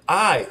 I.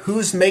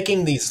 Who's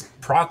making these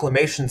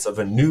proclamations of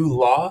a new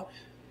law?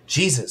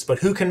 Jesus. "But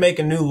who can make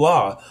a new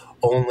law?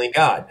 Only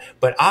God.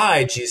 But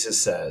I,"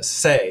 Jesus says,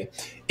 "say,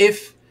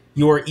 if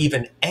you are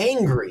even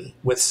angry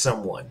with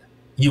someone,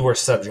 you are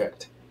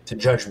subject to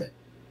judgment.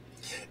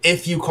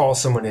 If you call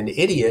someone an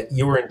idiot,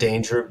 you are in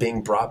danger of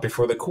being brought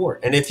before the court.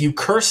 And if you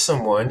curse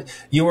someone,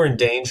 you are in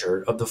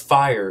danger of the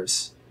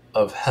fires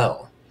of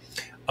hell."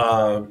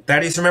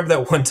 Baddies, remember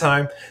that one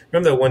time?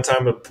 Remember that one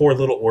time a poor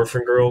little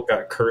orphan girl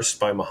got cursed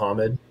by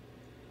Muhammad?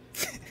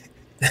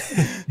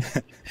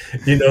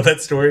 You know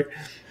that story?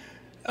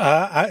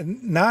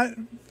 Not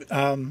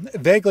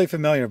vaguely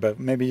familiar, but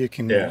maybe you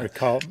can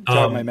recall,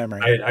 jog my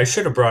memory. I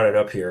should have brought it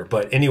up here,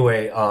 but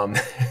anyway,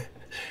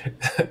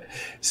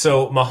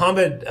 so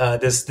Muhammad,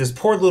 this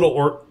poor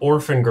little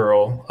orphan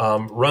girl,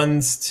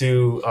 runs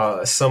to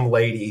some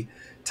lady,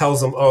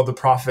 tells him, "Oh, the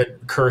prophet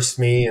cursed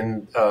me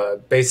and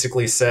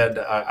basically said,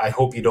 I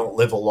hope you don't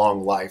live a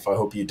long life. I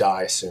hope you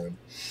die soon."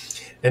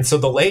 And so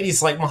the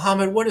lady's like,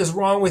 "Muhammad, what is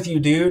wrong with you,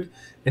 dude?"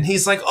 And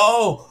he's like,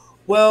 "Oh,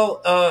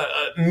 well,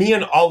 me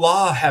and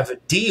Allah have a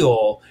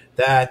deal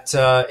that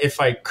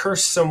if I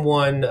curse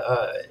someone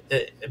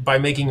by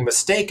making a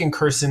mistake and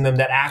cursing them,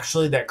 that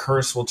actually that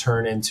curse will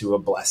turn into a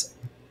blessing."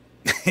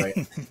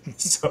 right?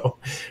 So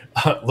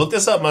look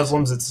this up,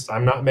 Muslims.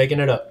 I'm not making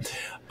it up.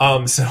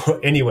 So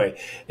anyway,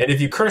 and if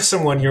you curse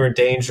someone, you're in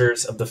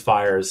dangers of the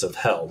fires of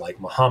hell, like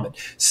Muhammad.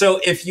 So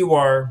if you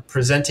are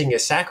presenting a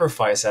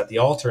sacrifice at the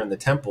altar in the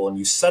temple and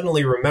you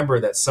suddenly remember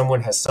that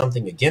someone has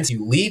something against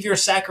you, leave your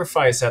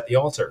sacrifice at the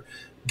altar.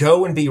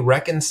 Go and be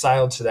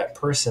reconciled to that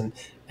person,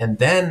 and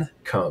then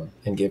come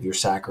and give your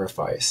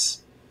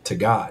sacrifice to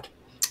God.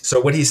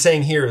 So what he's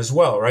saying here as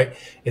well, right?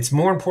 It's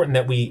more important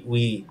that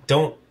we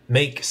don't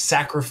make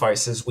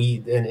sacrifices.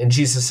 And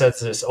Jesus says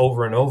this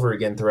over and over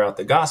again throughout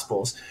the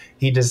Gospels.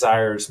 He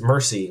desires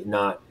mercy,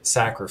 not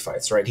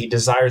sacrifice, right? He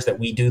desires that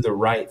we do the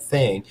right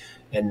thing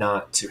and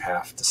not to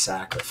have to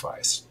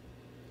sacrifice.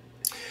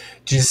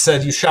 Jesus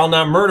said, "You shall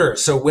not murder."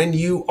 So when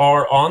you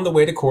are on the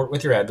way to court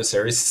with your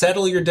adversaries,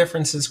 settle your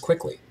differences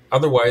quickly.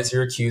 Otherwise,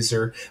 your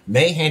accuser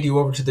may hand you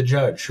over to the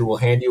judge, who will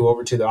hand you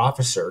over to the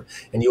officer,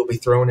 and you'll be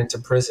thrown into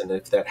prison.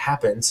 If that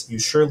happens, you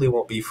surely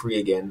won't be free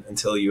again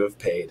until you have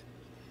paid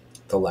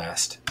the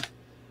last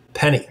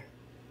penny.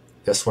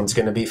 This one's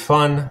going to be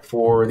fun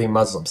for the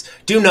Muslims.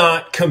 Do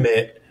not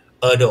commit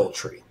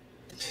adultery.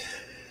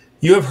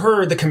 You have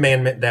heard the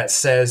commandment that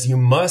says you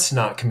must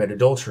not commit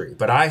adultery.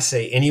 But I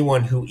say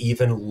anyone who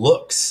even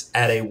looks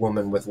at a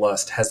woman with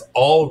lust has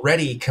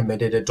already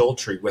committed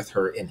adultery with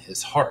her in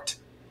his heart.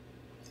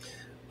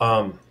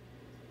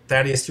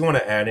 Thaddeus, do you want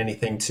to add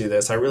anything to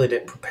this? I really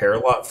didn't prepare a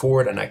lot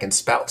for it, and I can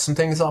spout some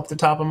things off the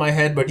top of my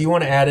head. But do you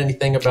want to add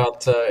anything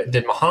about,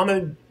 did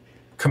Muhammad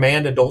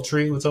command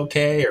adultery was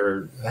okay,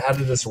 or how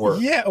did this work?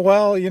 Yeah,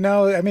 well,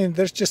 I mean,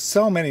 there's just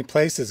so many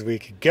places we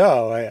could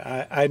go.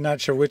 I'm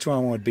not sure which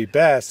one would be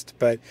best,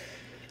 but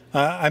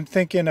I'm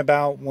thinking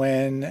about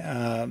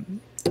when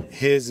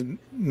his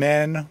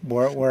men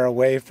were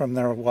away from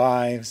their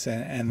wives,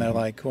 and they're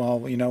like, well,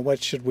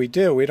 what should we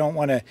do? We don't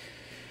want to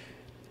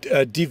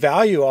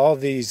devalue all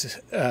these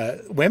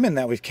women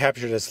that we've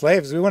captured as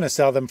slaves. We want to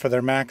sell them for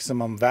their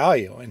maximum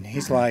value. And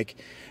he's like,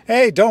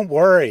 hey, don't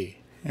worry.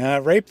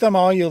 Rape them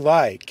all you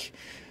like,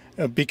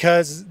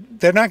 because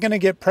they're not going to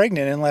get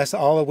pregnant unless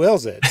Allah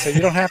wills it. So you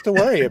don't have to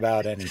worry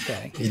about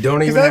anything. You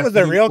don't even that have was to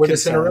the real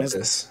concern.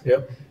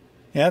 Yep.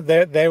 Yeah,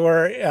 they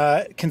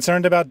were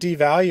concerned about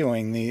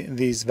devaluing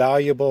these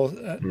valuable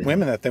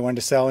women that they wanted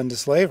to sell into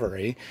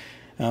slavery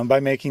by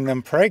making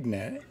them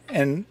pregnant.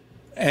 And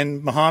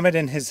Muhammad,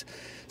 in his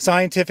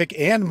scientific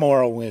and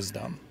moral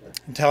wisdom,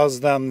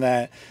 tells them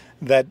that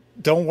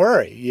don't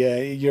worry,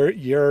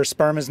 your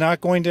sperm is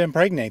not going to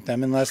impregnate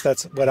them unless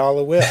that's what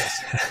Allah wills.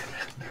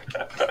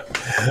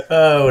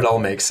 Oh, it all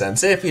makes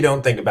sense if you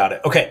don't think about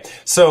it. Okay,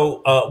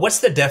 so what's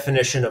the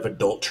definition of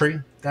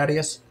adultery,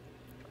 Thaddeus?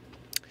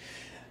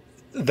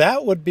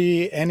 That would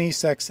be any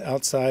sex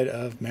outside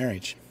of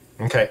marriage.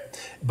 Okay,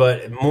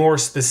 but more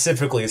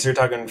specifically, so you're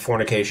talking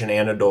fornication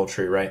and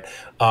adultery, right?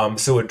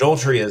 So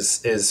adultery is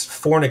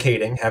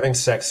fornicating, having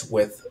sex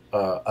with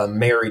a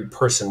married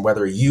person,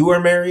 whether you are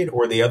married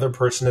or the other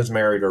person is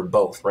married or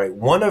both, right?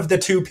 One of the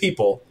two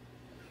people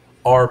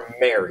are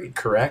married,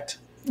 correct?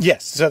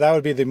 Yes, so that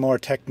would be the more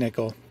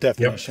technical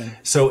definition. Yep.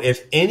 So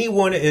if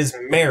anyone is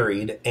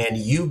married and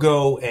you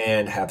go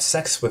and have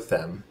sex with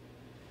them,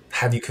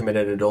 have you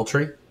committed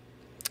adultery?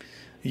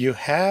 You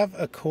have,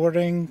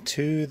 according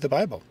to the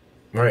Bible.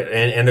 Right,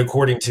 and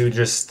according to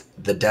just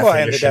the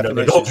definition of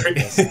adultery,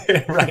 yes.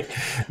 Right?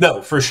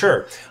 No, for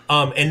sure.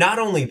 And not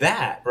only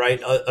that, right?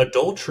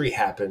 Adultery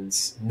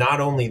happens not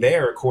only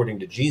there, according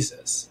to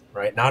Jesus,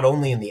 right? Not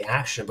only in the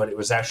action, but it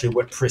was actually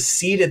what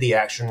preceded the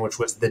action, which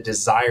was the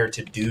desire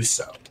to do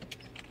so.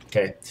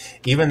 Okay,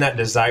 even that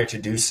desire to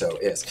do so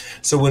is.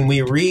 So when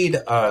we read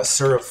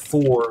Surah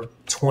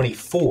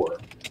 4:24.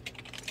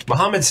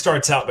 Muhammad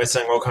starts out by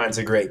saying all kinds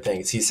of great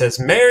things. He says,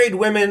 married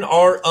women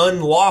are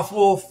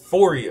unlawful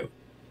for you.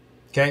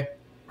 Okay?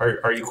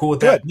 Are you cool with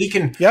that? Good. We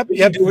can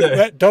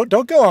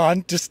don't go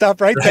on. Just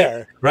stop right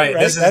there. Right.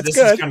 This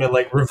is kind of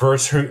like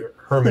reverse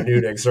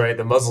hermeneutics, right?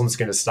 The Muslim's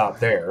going to stop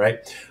there, right?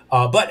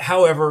 But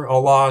however,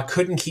 Allah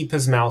couldn't keep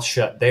his mouth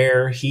shut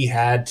there. He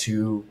had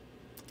to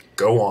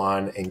go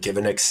on and give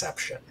an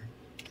exception.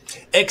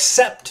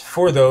 Except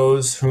for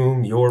those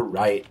whom your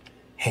right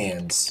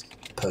hands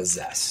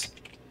possess.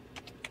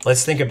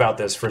 Let's think about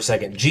this for a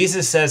second.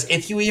 Jesus says,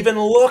 if you even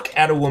look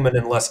at a woman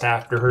and lust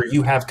after her,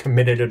 you have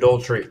committed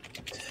adultery.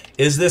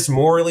 Is this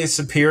morally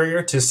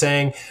superior to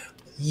saying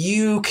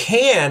you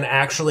can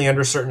actually,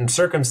 under certain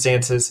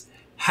circumstances,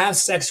 have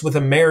sex with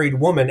a married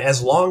woman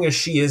as long as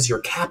she is your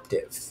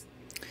captive?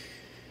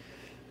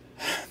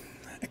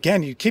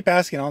 Again, you keep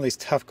asking all these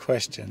tough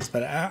questions,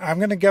 but I'm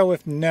going to go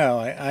with no.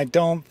 I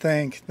don't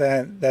think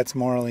that's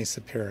morally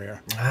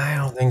superior. I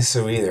don't think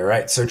so either,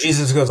 right? So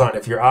Jesus goes on,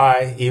 if your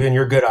eye, even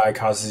your good eye,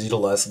 causes you to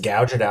lust,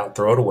 gouge it out,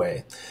 throw it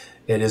away.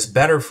 It is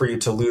better for you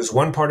to lose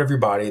one part of your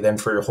body than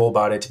for your whole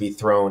body to be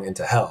thrown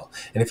into hell.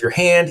 And if your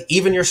hand,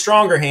 even your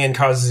stronger hand,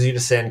 causes you to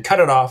sin,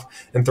 cut it off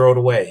and throw it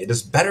away. It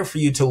is better for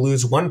you to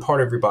lose one part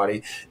of your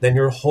body than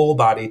your whole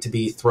body to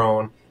be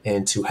thrown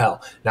into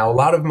hell. Now, a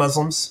lot of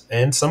Muslims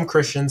and some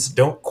Christians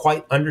don't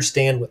quite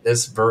understand what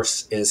this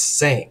verse is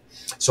saying.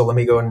 So let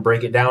me go and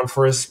break it down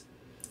for us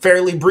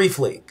fairly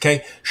briefly.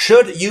 Okay.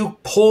 Should you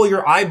pull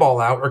your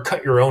eyeball out or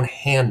cut your own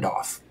hand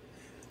off?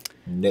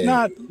 No.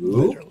 Not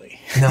literally.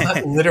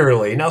 Not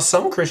literally. Now,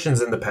 some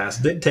Christians in the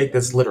past did take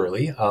this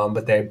literally,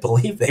 but they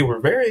believe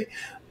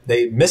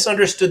they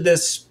misunderstood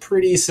this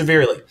pretty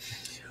severely.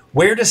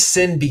 Where does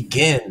sin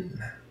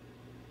begin,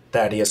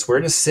 Thaddeus?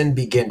 Where does sin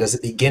begin? Does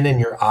it begin in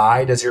your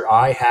eye? Does your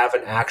eye have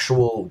an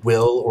actual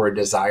will or a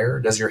desire?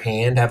 Does your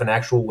hand have an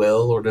actual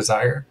will or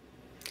desire?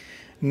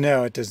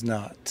 No, it does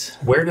not.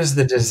 Where does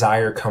the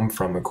desire come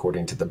from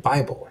according to the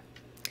Bible?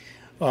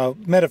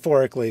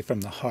 Metaphorically, from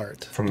the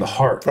heart. From the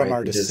heart, from right? our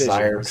The decisions.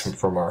 desire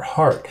from our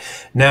heart.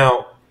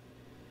 Now,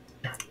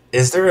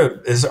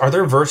 are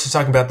there verses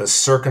talking about the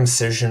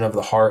circumcision of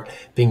the heart,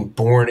 being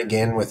born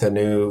again with a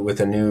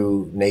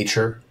new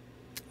nature?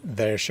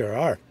 There sure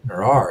are.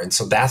 There are, and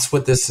so that's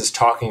what this is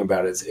talking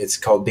about. It's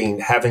called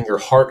having your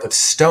heart of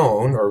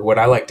stone, or what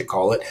I like to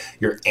call it,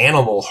 your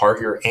animal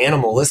heart, your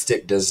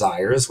animalistic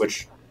desires,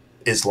 which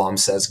Islam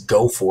says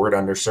go for it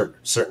under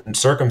certain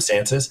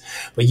circumstances,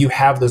 but you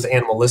have those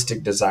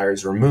animalistic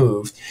desires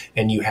removed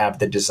and you have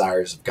the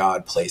desires of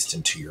God placed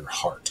into your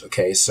heart.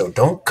 Okay, so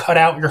don't cut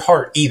out your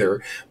heart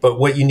either, but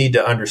what you need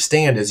to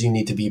understand is you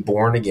need to be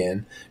born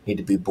again, need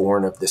to be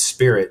born of the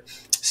Spirit,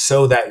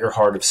 so that your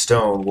heart of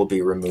stone will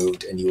be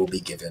removed and you will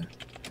be given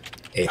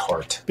a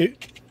heart.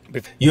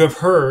 You have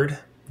heard,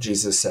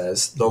 Jesus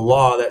says, the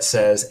law that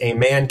says a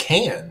man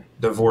can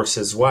divorce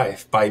his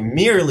wife by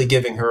merely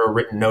giving her a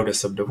written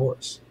notice of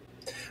divorce.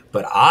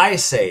 But I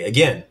say,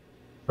 again,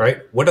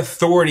 right? What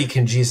authority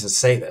can Jesus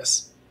say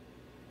this?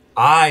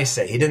 I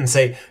say. He didn't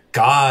say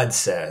God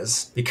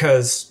says,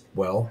 because,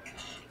 well,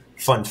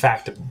 fun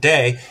fact of the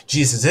day,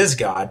 Jesus is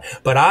God.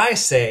 But I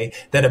say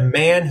that a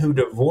man who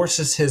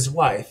divorces his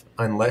wife,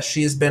 unless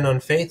she has been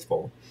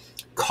unfaithful,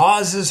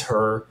 causes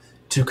her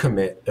to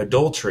commit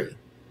adultery.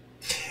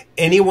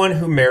 Anyone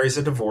who marries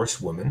a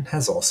divorced woman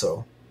has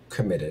also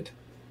committed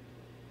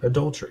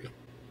adultery,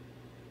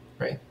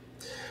 right?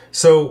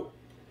 So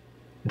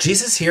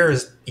Jesus here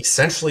is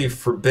essentially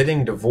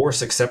forbidding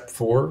divorce except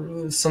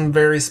for some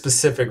very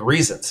specific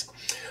reasons.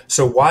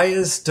 So why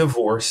is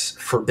divorce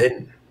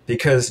forbidden?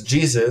 Because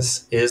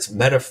Jesus is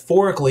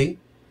metaphorically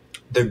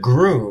the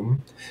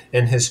groom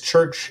and his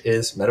church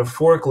is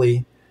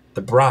metaphorically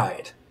the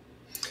bride.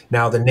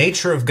 Now, the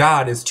nature of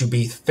God is to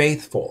be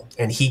faithful,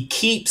 and he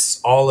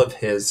keeps all of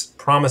his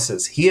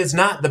promises. He is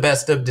not the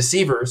best of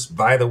deceivers,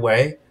 by the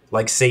way,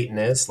 like Satan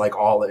is, like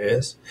Allah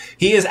is.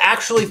 He is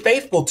actually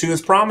faithful to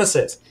his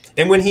promises.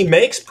 And when he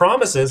makes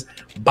promises,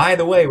 by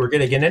the way, we're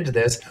going to get into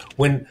this,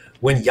 when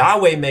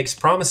Yahweh makes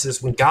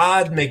promises, when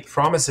God makes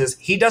promises,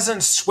 he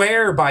doesn't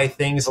swear by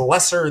things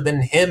lesser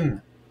than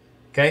him.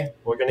 Okay?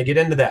 We're going to get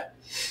into that.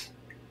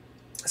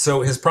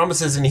 So his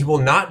promises, and he will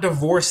not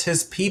divorce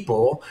his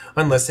people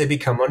unless they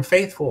become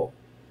unfaithful.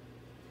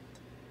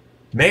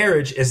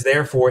 Marriage is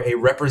therefore a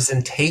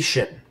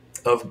representation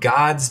of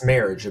God's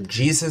marriage, of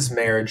Jesus'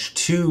 marriage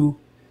to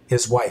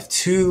his wife,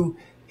 to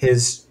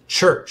his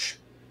church.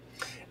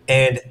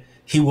 And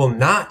he will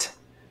not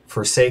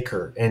forsake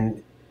her,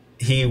 and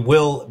he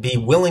will be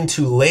willing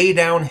to lay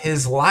down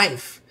his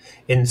life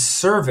in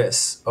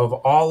service of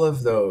all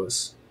of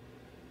those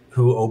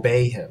who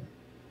obey him.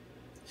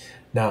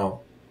 Now,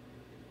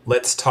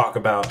 let's talk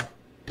about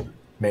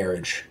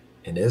marriage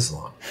in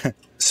Islam.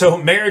 So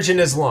marriage in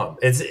Islam,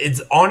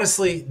 it's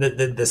honestly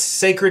the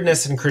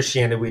sacredness in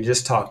Christianity. We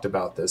just talked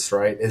about this,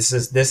 right? This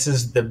is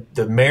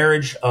the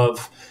marriage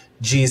of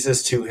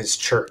Jesus to his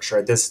church,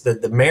 right?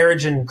 The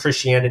marriage in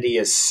Christianity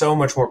is so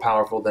much more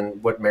powerful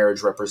than what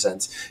marriage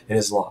represents in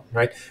Islam,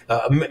 right?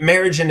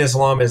 Marriage in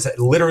Islam is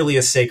literally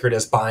as sacred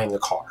as buying a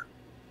car,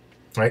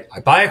 right?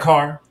 I buy a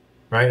car,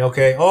 right?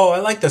 Okay. Oh, I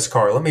like this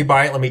car. Let me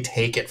buy it. Let me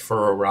take it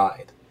for a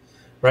ride.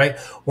 Right?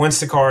 Once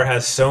the car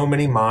has so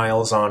many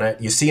miles on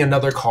it, you see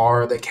another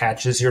car that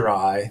catches your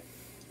eye.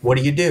 What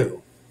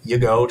do? You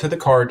go to the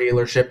car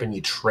dealership and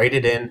you trade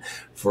it in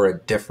for a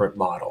different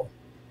model.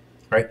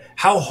 Right?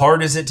 How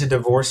hard is it to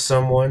divorce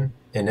someone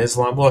in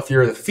Islam? Well, if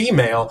you're the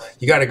female,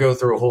 you got to go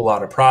through a whole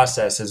lot of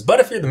processes. But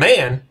if you're the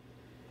man,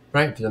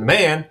 right? If you're the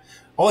man,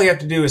 all you have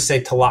to do is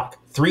say talaq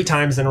 3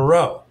 times in a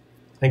row.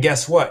 And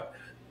guess what?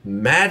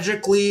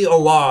 Magically,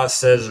 Allah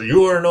says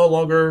you are no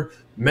longer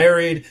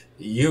married.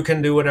 You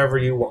can do whatever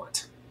you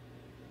want.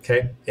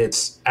 Okay?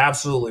 It's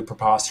absolutely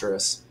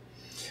preposterous.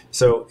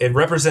 So it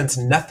represents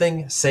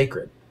nothing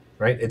sacred,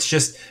 right? It's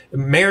just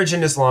marriage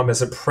in Islam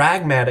is a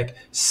pragmatic,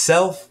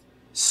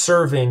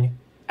 self-serving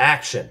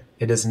action.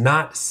 It is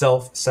not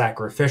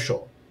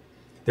self-sacrificial.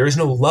 There is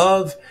no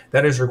love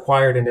that is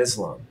required in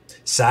Islam.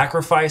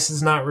 Sacrifice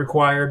is not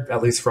required,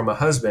 at least from a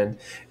husband,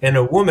 and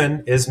a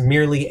woman is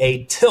merely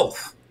a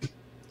tilth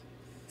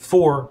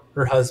for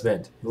her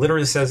husband. It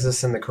literally says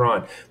this in the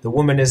Quran. The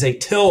woman is a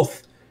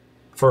tilth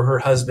for her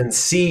husband's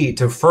seed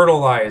to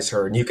fertilize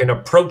her. And you can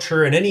approach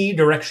her in any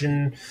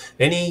direction,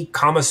 any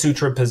Kama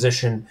Sutra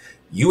position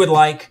you would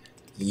like.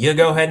 You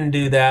go ahead and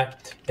do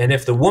that. And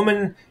if the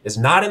woman is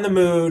not in the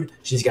mood,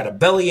 she's got a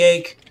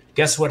bellyache,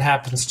 Guess what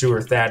happens to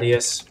her,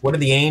 Thaddeus? What do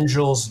the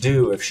angels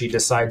do if she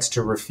decides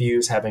to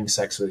refuse having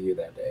sex with you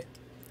that day?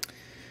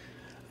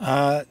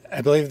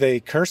 I believe they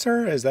curse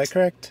her. Is that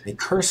correct? They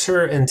curse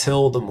her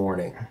until the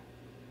morning.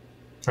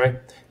 Right?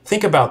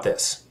 Think about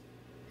this.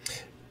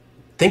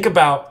 Think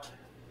about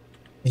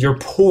your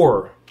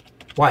poor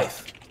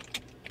wife.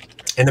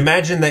 And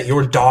imagine that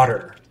your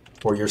daughter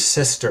or your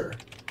sister,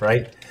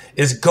 right,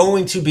 is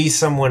going to be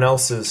someone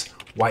else's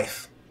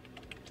wife.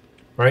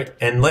 Right?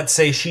 And let's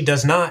say she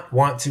does not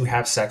want to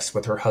have sex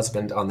with her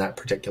husband on that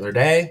particular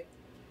day.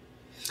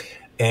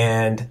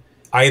 And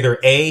either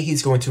A,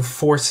 he's going to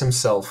force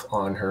himself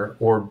on her,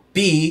 or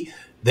B,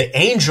 the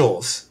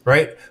angels,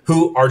 right,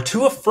 who are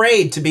too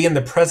afraid to be in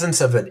the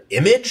presence of an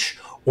image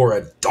or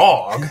a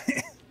dog,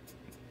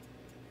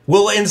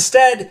 will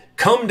instead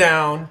come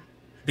down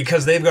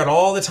because they've got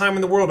all the time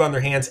in the world on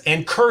their hands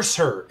and curse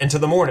her into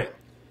the morning.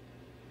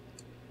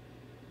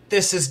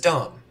 This is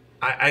dumb.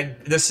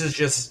 This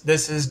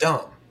is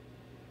dumb.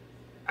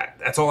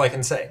 That's all I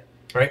can say,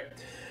 right?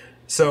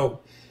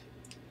 So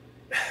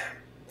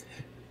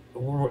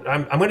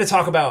I'm going to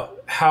talk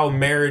about how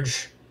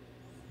marriage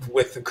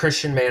with a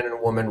Christian man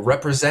and woman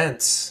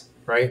represents,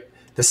 right,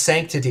 the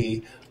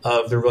sanctity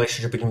of the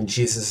relationship between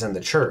Jesus and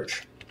the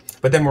church.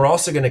 But then we're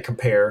also going to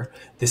compare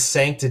the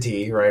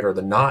sanctity, right, or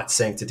the not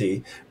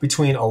sanctity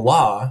between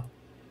Allah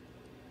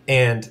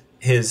and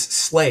his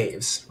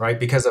slaves, right?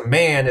 Because a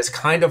man is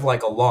kind of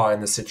like Allah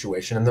in this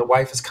situation, and the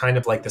wife is kind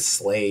of like the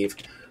slave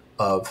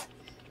of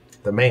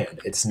the man.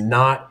 It's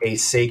not a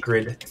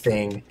sacred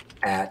thing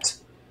at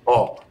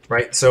all,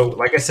 right? So,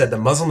 like I said, the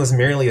Muslim is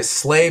merely a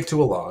slave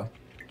to Allah.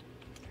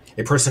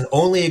 A person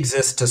only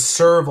exists to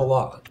serve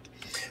Allah.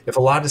 If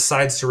Allah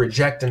decides to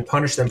reject and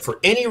punish them for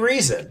any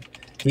reason,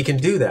 he can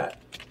do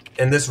that.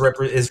 And this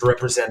is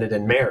represented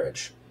in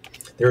marriage.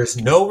 There is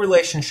no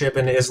relationship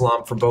in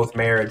Islam for both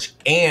marriage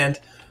and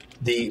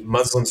the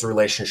Muslims'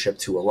 relationship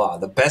to Allah.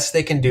 The best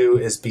they can do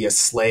is be a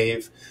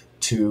slave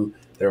to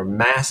their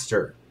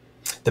master.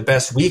 The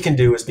best we can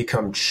do is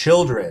become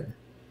children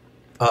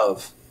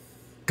of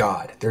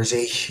God. There's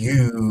a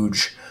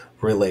huge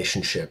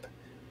relationship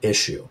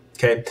issue.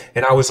 Okay,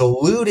 and I was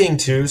alluding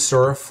to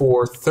Surah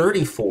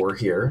 4:34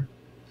 here,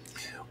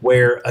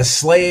 where a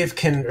slave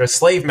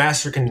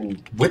master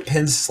can whip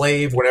his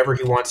slave whenever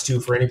he wants to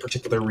for any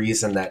particular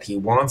reason that he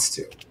wants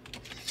to.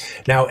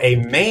 Now, a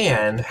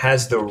man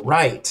has the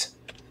right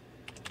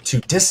to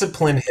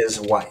discipline his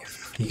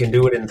wife. He can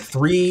do it in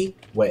 3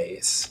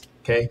 ways.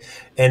 Okay,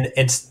 and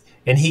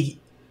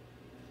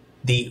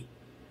the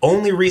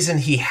only reason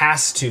he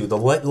has to, the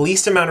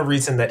least amount of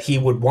reason that he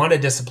would want to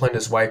discipline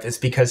his wife is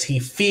because he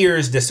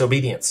fears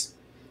disobedience.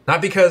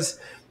 Not because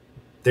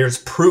there's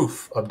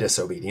proof of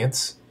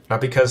disobedience,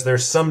 not because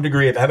there's some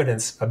degree of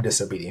evidence of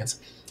disobedience.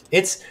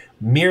 It's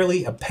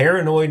merely a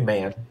paranoid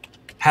man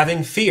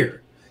having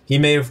fear. He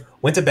may have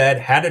went to bed,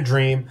 had a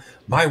dream,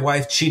 my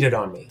wife cheated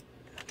on me,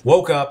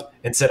 woke up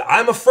and said,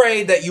 I'm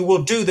afraid that you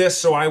will do this,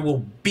 so I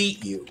will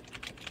beat you.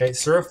 Okay,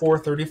 Surah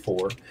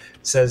 4:34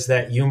 says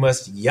that you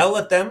must yell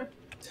at them,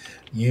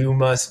 you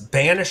must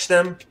banish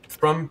them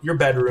from your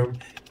bedroom,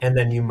 and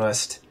then you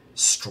must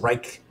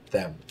strike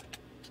them.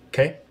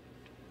 Okay?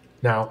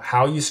 Now,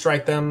 how you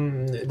strike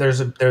them, there's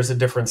a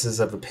differences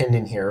of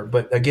opinion here,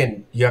 but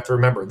again, you have to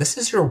remember, this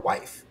is your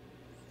wife.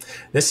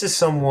 This is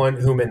someone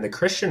whom in the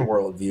Christian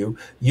worldview,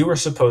 you are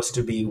supposed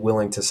to be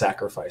willing to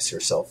sacrifice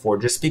yourself for,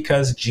 just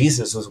because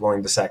Jesus was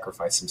willing to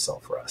sacrifice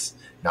himself for us.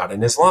 Not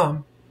in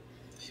Islam.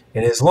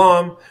 In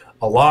Islam,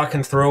 Allah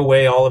can throw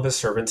away all of his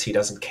servants. He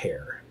doesn't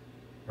care,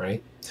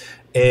 right?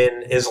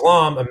 In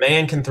Islam, a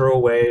man can throw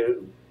away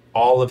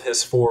all of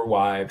his 4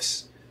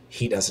 wives.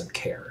 He doesn't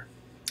care.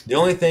 The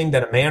only thing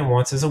that a man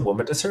wants is a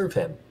woman to serve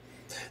him.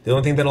 The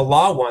only thing that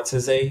Allah wants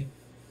is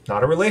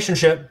not a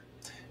relationship.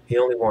 He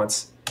only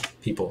wants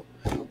people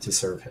to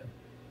serve him.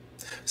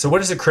 So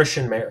what is a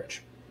Christian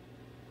marriage?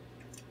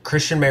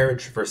 Christian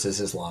marriage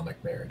versus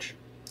Islamic marriage.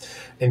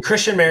 In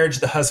Christian marriage,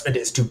 the husband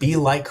is to be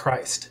like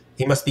Christ.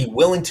 He must be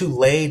willing to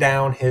lay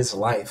down his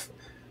life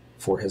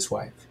for his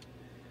wife.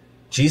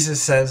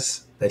 Jesus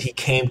says that he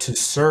came to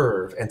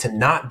serve and to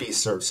not be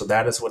served. So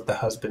that is what the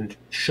husband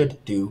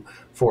should do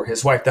for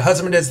his wife. The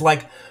husband is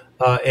like,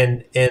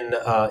 in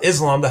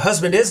Islam, the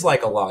husband is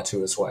like Allah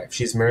to his wife.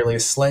 She's merely a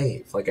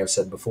slave, like I've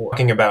said before.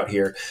 Talking about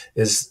here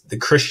is the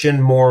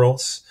Christian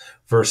morals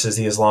versus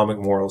the Islamic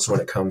morals when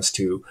it comes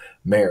to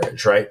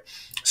marriage, right?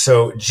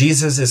 So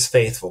Jesus is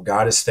faithful.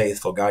 God is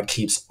faithful. God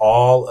keeps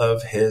all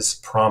of his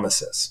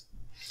promises.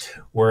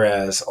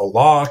 Whereas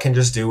Allah can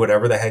just do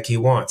whatever the heck he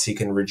wants. He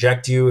can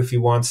reject you if he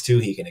wants to.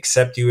 He can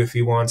accept you if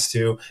he wants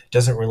to. It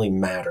doesn't really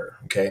matter,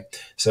 okay?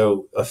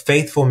 So a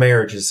faithful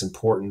marriage is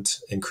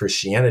important in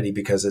Christianity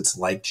because it's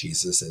like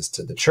Jesus is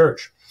to the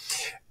church.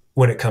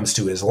 When it comes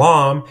to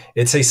Islam,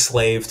 it's a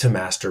slave to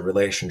master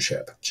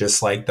relationship,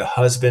 just like the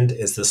husband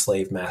is the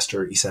slave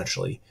master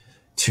essentially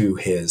to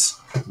his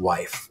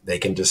wife. They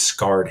can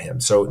discard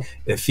him. So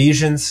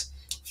Ephesians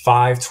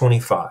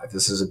 5:25.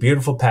 This is a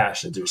beautiful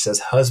passage. It says,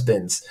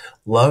 "Husbands,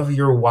 love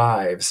your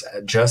wives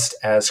just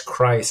as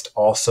Christ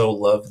also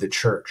loved the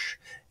church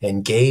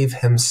and gave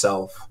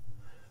himself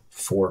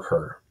for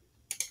her."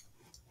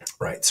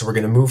 Right. So we're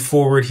going to move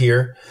forward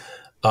here.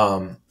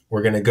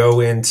 We're going to go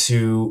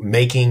into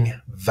making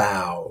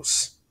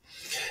vows.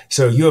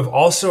 So you have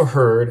also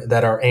heard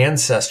that our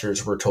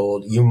ancestors were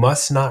told, "You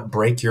must not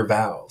break your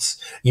vows.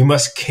 You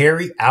must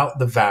carry out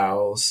the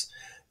vows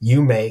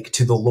you make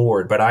to the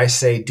Lord. But I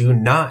say, do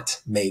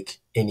not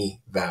make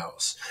any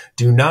vows.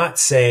 Do not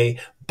say,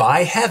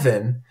 'by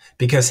heaven,'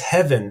 because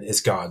heaven is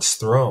God's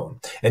throne.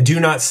 And do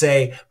not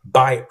say,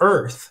 'by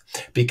earth,'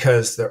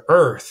 because the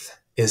earth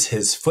is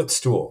his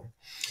footstool.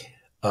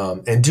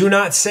 And do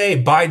not say,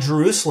 'by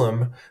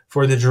Jerusalem,'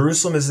 for the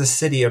Jerusalem is the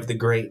city of the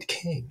great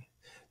king.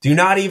 Do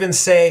not even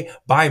say,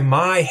 'by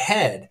my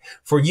head,'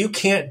 for you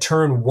can't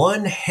turn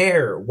one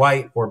hair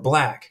white or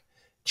black.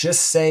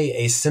 Just say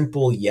a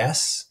simple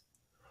yes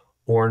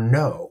or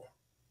no.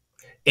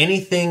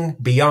 Anything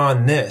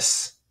beyond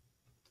this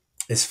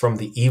is from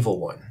the evil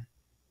one."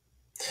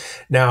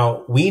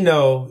 Now, we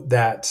know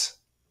that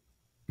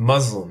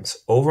Muslims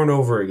over and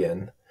over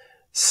again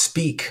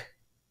speak,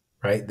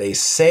 right? They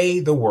say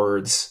the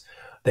words,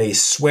 they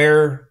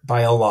swear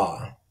by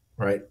Allah,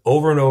 right?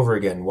 Over and over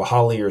again,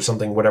 Wahali or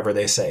something, whatever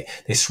they say.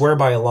 They swear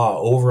by Allah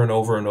over and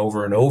over and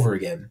over and over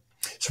again.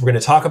 So we're going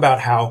to talk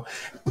about how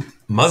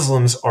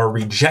Muslims are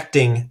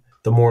rejecting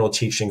the moral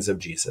teachings of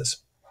Jesus.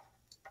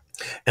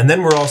 And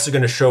then we're also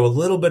going to show a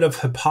little bit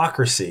of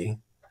hypocrisy,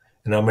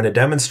 and I'm going to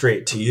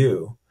demonstrate to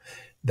you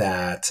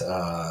that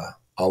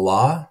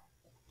Allah,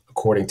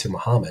 according to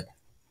Muhammad,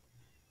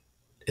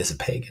 is a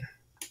pagan.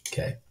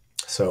 Okay.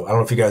 So I don't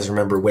know if you guys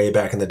remember way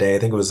back in the day. I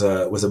think it was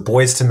a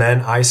Boys to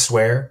Men, "I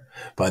swear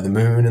by the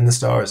moon and the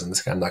stars," and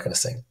this guy I'm not going to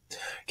sing.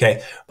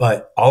 Okay.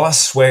 But Allah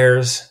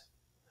swears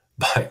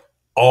by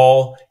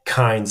all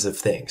kinds of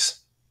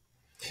things.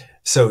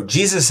 So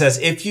Jesus says,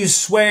 if you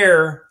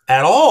swear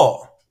at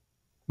all,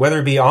 whether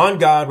it be on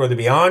God, whether it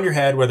be on your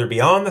head, whether it be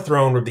on the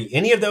throne, whether it be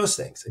any of those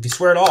things, if you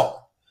swear at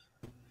all,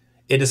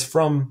 it is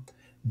from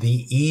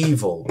the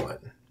evil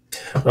one.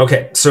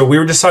 Okay, so we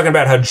were just talking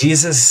about how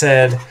Jesus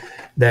said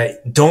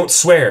that don't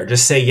swear,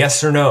 just say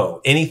yes or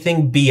no.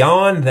 Anything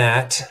beyond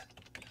that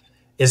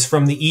is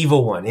from the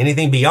evil one.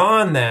 Anything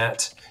beyond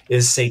that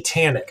is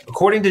satanic.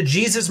 According to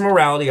Jesus'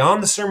 morality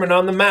on the Sermon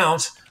on the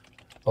Mount,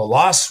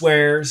 Allah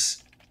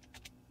swears,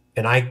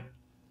 and I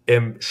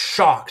am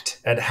shocked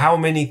at how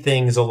many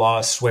things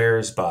Allah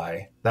swears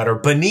by that are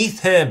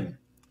beneath him.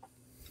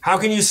 How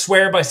can you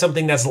swear by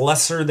something that's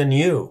lesser than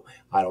you?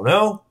 I don't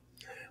know,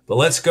 but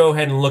let's go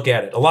ahead and look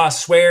at it. Allah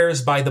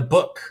swears by the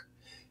book.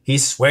 He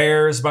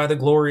swears by the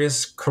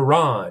glorious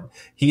Quran.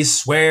 He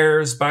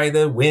swears by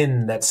the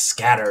wind that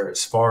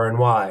scatters far and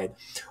wide.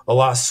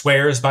 Allah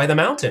swears by the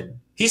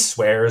mountain. He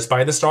swears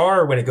by the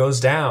star when it goes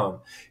down.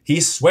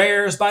 He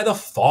swears by the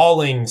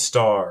falling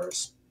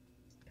stars.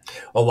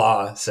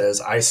 Allah says,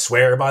 "I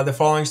swear by the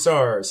falling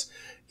stars."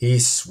 He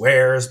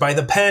swears by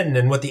the pen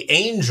and what the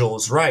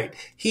angels write.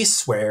 He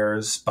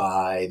swears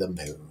by the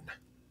moon.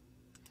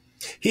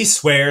 He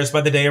swears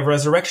by the day of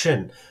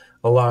resurrection.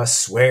 Allah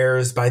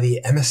swears by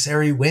the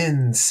emissary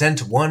winds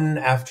sent one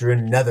after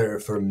another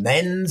for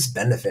men's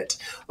benefit.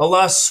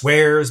 Allah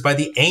swears by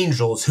the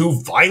angels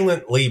who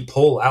violently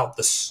pull out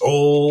the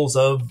souls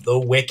of the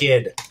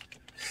wicked.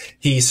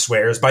 He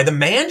swears by the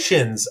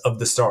mansions of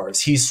the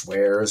stars. He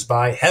swears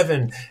by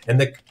heaven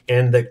and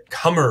the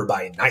comer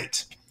by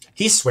night.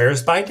 He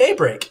swears by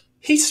daybreak.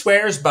 He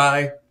swears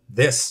by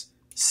this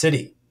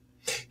city.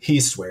 He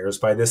swears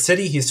by the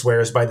city. He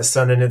swears by the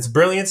sun and its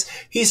brilliance.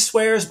 He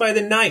swears by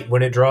the night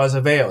when it draws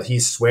a veil. He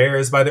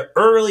swears by the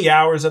early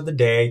hours of the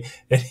day,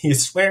 and he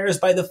swears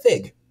by the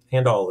fig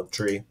and olive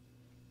tree.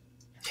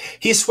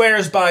 He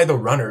swears by the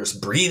runners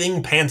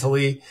breathing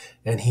pantily,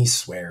 and he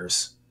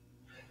swears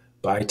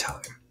by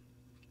time.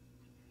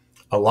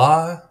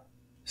 Allah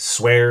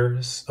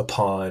swears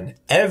upon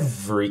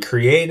every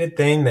created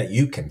thing that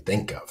you can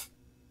think of.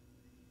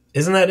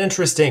 Isn't that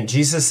interesting?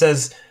 Jesus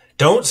says,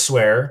 don't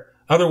swear,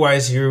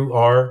 otherwise you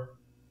are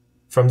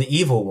from the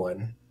evil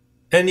one.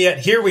 And yet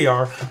here we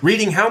are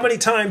reading how many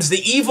times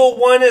the evil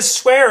one is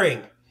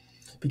swearing.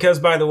 Because,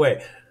 by the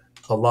way,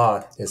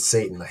 Allah is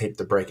Satan. I hate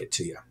to break it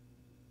to you.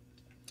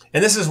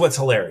 And this is what's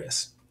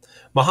hilarious.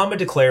 Muhammad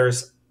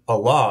declares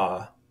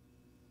Allah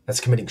as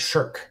committing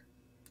shirk.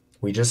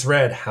 We just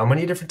read how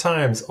many different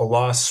times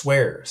Allah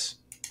swears.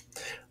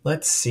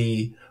 Let's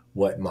see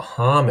what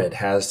Muhammad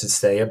has to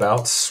say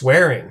about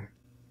swearing.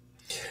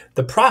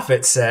 The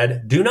Prophet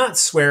said, do not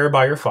swear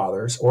by your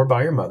fathers or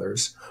by your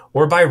mothers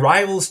or by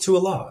rivals to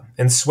Allah,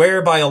 and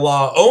swear by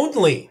Allah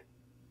only.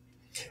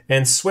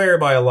 And swear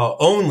by Allah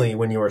only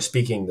when you are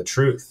speaking the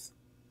truth.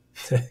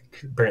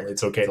 Apparently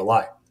it's okay to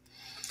lie.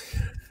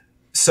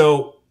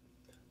 So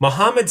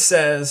Muhammad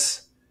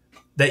says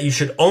that you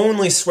should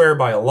only swear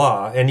by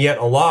Allah, and yet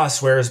Allah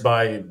swears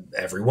by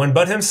everyone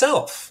but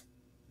himself.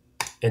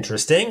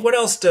 Interesting. What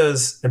else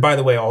does, and by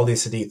the way, all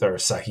these hadith are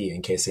sahih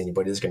in case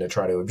anybody is going to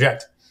try to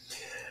object.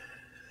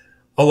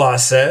 Allah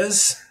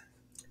says,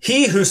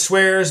 he who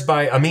swears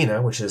by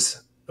Amina, which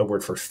is a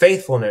word for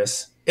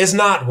faithfulness, is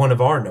not one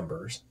of our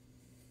numbers.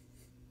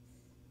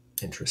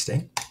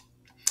 Interesting.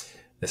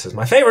 This is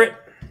my favorite.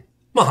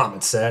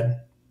 Muhammad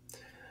said,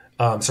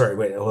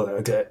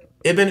 okay.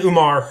 Ibn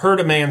Umar heard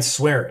a man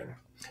swearing.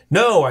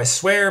 No, I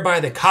swear by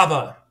the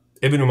Kaaba.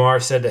 Ibn Umar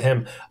said to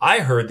him, I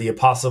heard the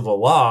apostle of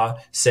Allah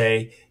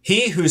say,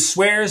 he who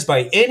swears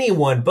by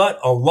anyone but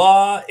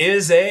Allah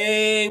is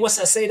a... What's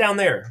that say down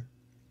there?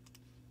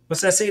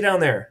 What's that say down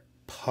there?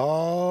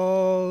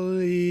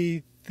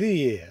 Polytheist.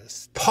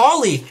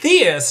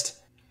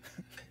 Polytheist?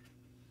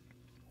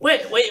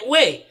 Wait.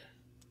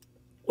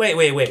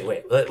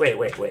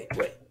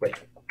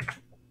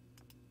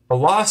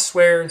 Allah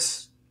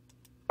swears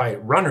by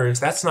runners,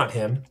 that's not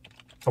him.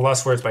 Allah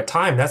swears by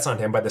time, that's not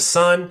him. By the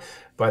sun,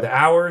 by the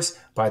hours,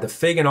 by the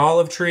fig and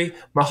olive tree.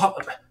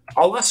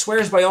 Allah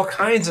swears by all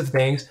kinds of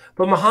things,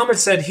 but Muhammad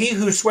said, he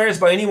who swears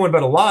by anyone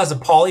but Allah is a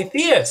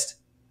polytheist.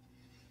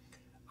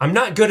 I'm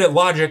not good at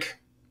logic,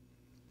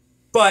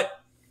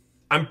 but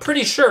I'm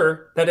pretty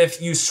sure that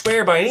if you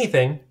swear by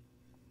anything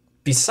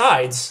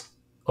besides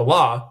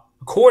Allah,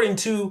 according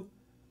to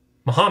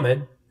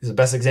Muhammad, who's the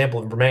best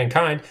example for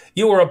mankind,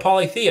 you are a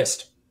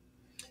polytheist.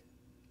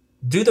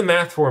 Do the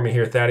math for me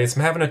here, Thaddeus.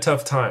 I'm having a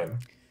tough time.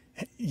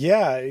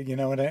 Yeah, you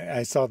know, when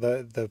I saw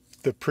the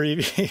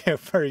preview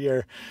for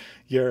your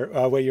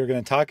what you're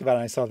going to talk about,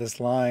 and I saw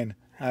this line,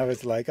 I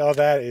was like, oh,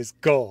 that is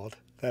gold.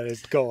 That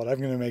is gold. I'm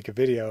going to make a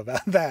video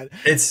about that.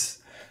 It's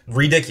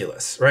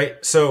ridiculous, right?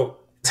 So,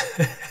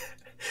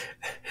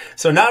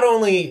 so not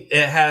only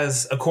it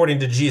has, according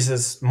to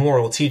Jesus'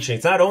 moral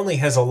teachings, not only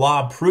has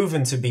Allah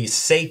proven to be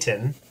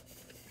Satan,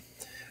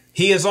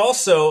 he is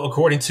also,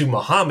 according to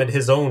Muhammad,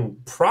 his own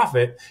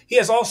prophet, he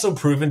has also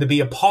proven to be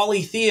a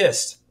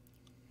polytheist.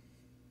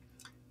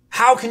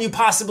 How can you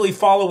possibly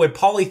follow a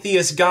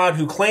polytheist God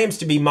who claims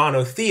to be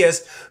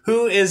monotheist,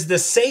 who is the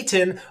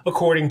Satan,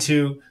 according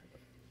to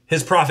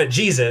his prophet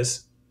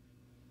Jesus,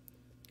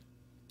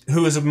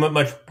 who is a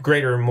much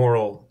greater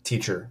moral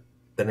teacher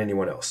than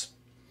anyone else?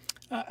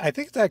 I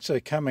think it's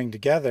actually coming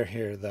together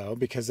here, though,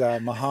 because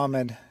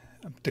Muhammad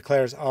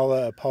declares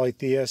Allah a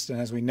polytheist, and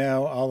as we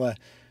know, Allah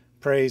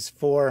prays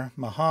for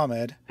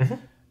Muhammad.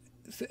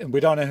 Mm-hmm. We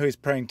don't know who he's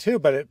praying to,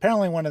 but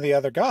apparently one of the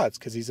other gods,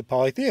 because he's a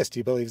polytheist.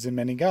 He believes in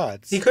many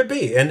gods. He could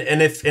be, and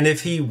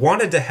if he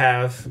wanted to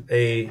have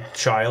a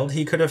child,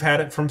 he could have had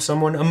it from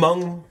someone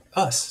among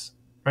us,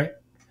 right?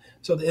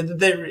 So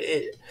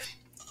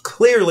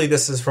clearly,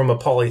 this is from a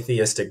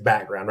polytheistic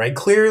background, right?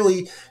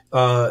 Clearly,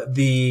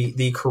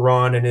 the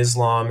Quran and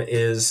Islam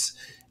is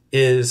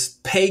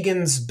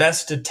pagans'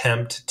 best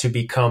attempt to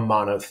become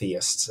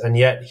monotheists. And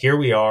yet here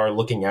we are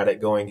looking at it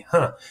going,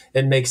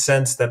 it makes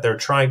sense that they're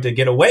trying to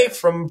get away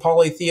from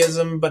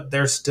polytheism, but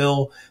they're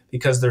still,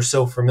 because they're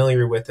so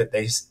familiar with it,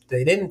 they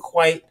didn't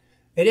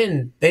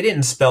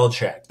spell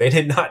check. They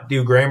did not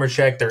do grammar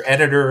check. Their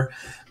editor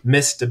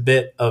missed a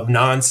bit of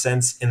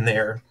nonsense in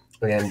there.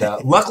 And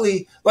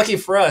lucky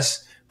for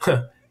us,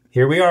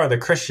 here we are, the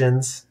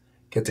Christians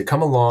get to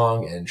come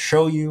along and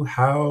show you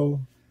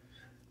how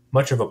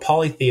much of a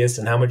polytheist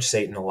and how much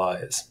Satan Allah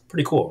is.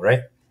 Pretty cool,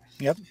 right?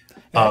 Yep.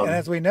 And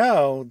as we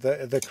know,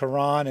 the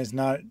Quran is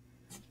not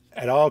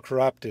at all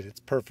corrupted. It's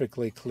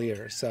perfectly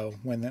clear. So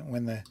when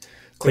the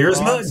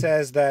Quran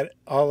says that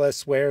Allah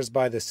swears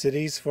by the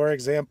cities, for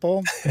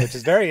example, which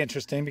is very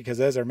interesting because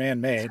those are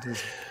man-made.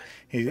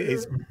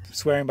 He's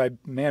swearing by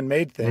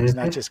man-made things,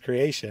 not just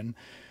creation.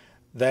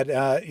 That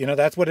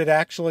that's what it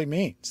actually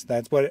means.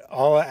 That's what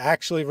Allah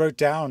actually wrote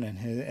down in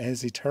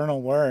his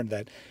eternal word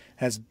that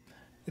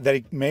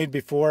he made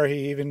before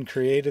he even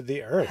created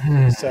the earth.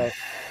 So,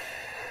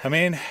 I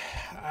mean,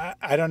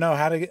 I don't know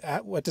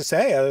what to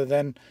say other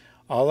than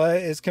Allah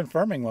is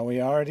confirming what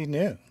we already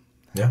knew.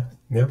 Yeah.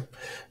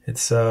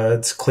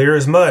 It's clear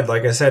as mud.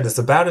 Like I said, it's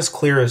about as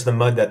clear as the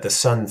mud that the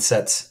sun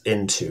sets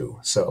into.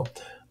 So,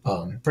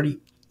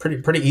 pretty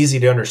easy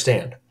to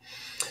understand.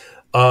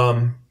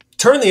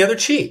 Turn the other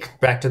cheek.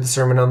 Back to the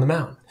Sermon on the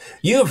Mount.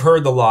 You have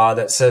heard the law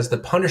that says the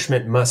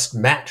punishment must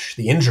match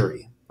the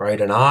injury. Right?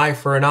 An eye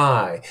for an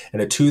eye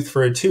and a tooth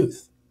for a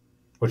tooth,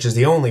 which is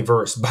the only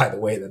verse, by the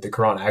way, that the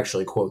Quran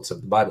actually quotes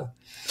of the Bible.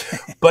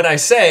 But I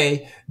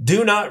say,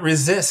 do not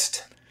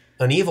resist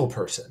an evil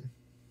person.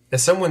 If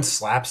someone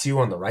slaps you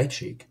on the right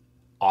cheek,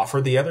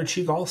 offer the other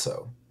cheek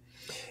also.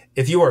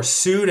 If you are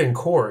sued in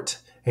court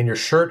and your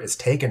shirt is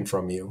taken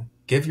from you,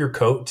 give your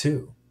coat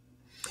too.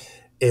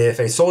 If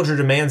a soldier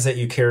demands that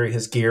you carry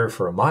his gear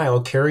for a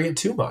mile, carry it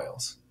 2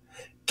 miles.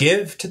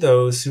 Give to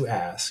those who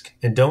ask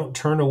and don't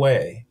turn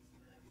away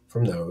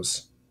from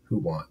those who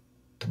want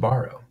to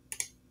borrow.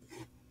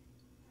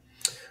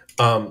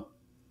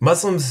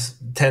 Muslims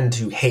tend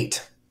to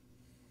hate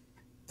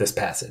this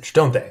passage,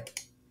 don't they?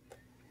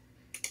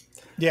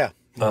 Yeah.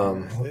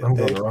 I'm going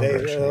the wrong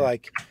direction. They're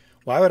like,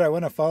 why would I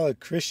want to follow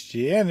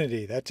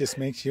Christianity? That just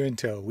makes you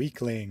into a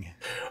weakling.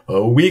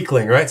 A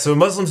weakling, right? So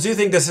Muslims do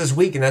think this is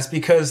weak, and that's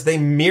because they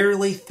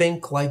merely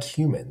think like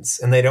humans,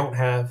 and they don't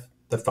have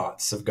the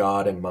thoughts of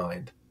God in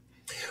mind.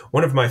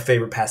 One of my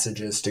favorite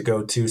passages to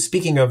go to,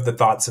 speaking of the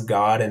thoughts of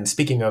God and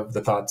speaking of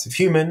the thoughts of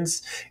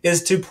humans,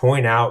 is to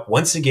point out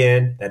once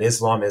again that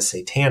Islam is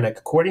satanic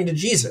according to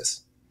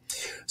Jesus.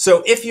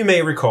 So if you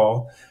may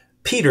recall,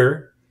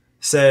 Peter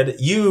said,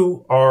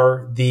 "You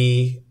are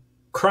the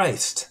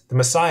Christ, the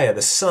Messiah,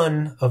 the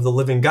Son of the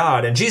living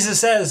God." And Jesus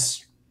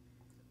says,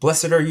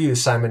 "Blessed are you,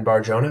 Simon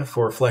Bar-Jonah,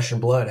 for flesh and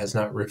blood has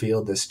not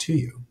revealed this to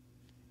you."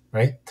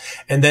 Right?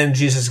 And then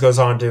Jesus goes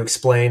on to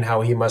explain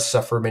how he must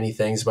suffer many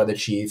things by the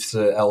chiefs,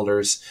 the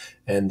elders,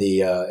 and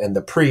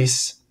the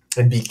priests,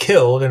 and be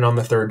killed, and on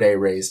the third day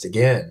raised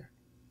again.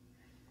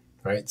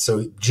 Right?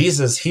 So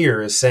Jesus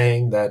here is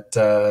saying that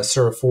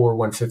Surah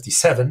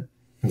 4:157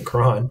 in the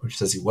Quran, which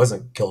says he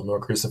wasn't killed nor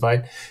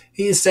crucified,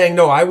 he is saying,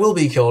 no, I will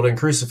be killed and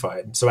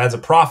crucified. So as a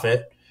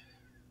prophet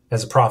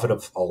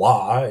of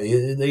Allah,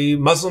 the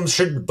Muslims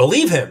should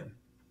believe him.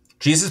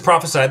 Jesus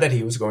prophesied that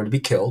he was going to be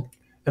killed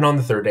and on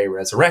the third day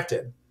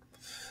resurrected.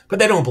 But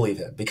they don't believe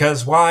him.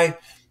 Because why?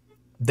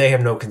 They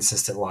have no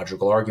consistent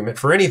logical argument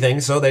for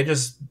anything, so they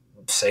just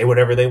say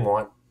whatever they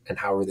want and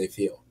however they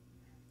feel.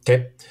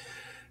 Okay?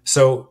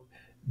 So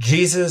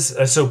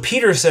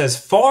Peter says,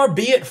 "Far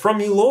be it from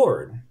you,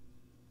 Lord.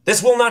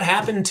 This will not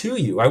happen to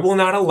you. I will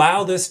not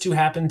allow this to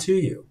happen to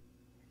you."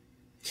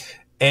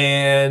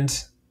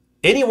 And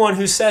anyone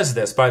who says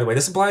this, by the way,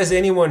 this applies to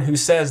anyone who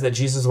says that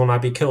Jesus will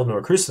not be killed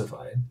nor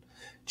crucified.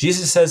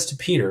 Jesus says to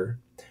Peter,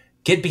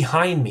 "Get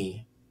behind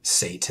me,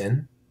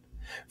 Satan,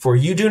 for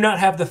you do not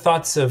have the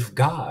thoughts of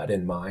God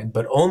in mind,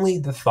 but only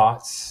the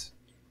thoughts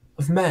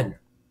of men."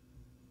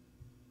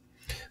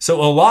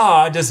 So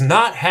Allah does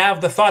not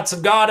have the thoughts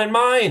of God in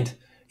mind.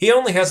 He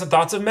only has the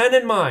thoughts of men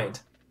in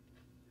mind.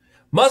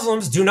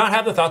 Muslims do not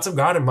have the thoughts of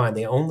God in mind.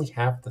 They only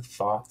have the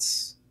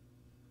thoughts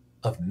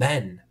of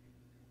men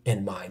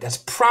in mind. That's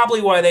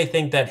probably why they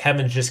think that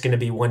heaven's just going to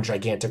be one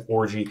gigantic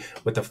orgy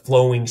with a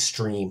flowing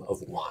stream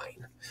of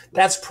wine.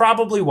 That's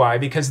probably why,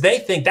 because they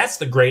think that's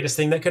the greatest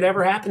thing that could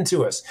ever happen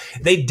to us.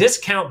 They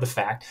discount the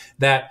fact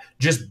that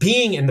just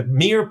being in the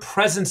mere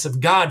presence of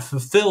God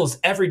fulfills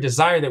every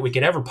desire that we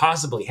could ever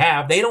possibly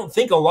have. They don't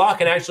think Allah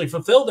can actually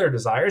fulfill their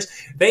desires.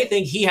 They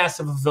think he has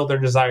to fulfill their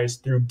desires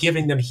through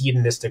giving them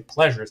hedonistic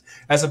pleasures,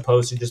 as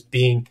opposed to just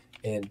being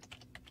in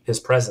his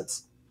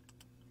presence.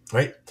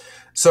 Right?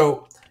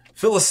 So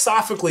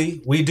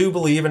philosophically, we do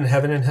believe in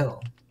heaven and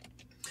hell.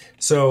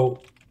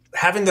 So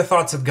having the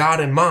thoughts of God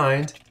in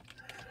mind,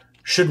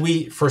 should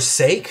we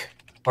forsake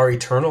our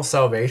eternal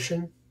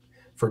salvation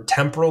for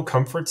temporal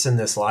comforts in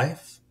this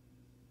life?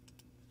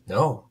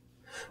 No.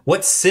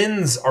 What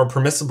sins are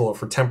permissible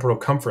for temporal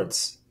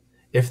comforts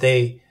if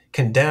they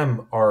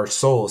condemn our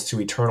souls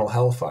to eternal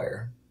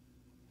hellfire?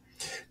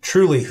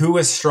 Truly, who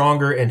is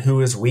stronger and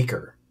who is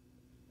weaker?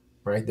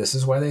 Right? This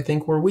is why they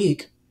think we're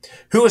weak.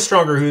 Who is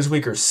stronger, who is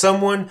weaker?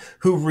 Someone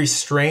who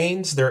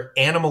restrains their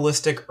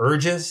animalistic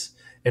urges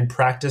and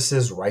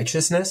practices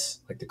righteousness,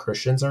 like the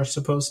Christians are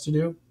supposed to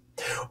do?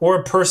 Or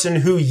a person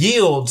who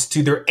yields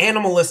to their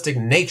animalistic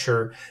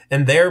nature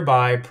and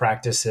thereby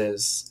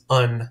practices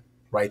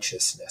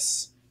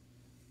unrighteousness?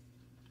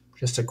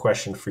 Just a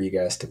question for you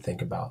guys to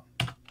think about.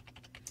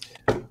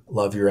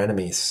 Love your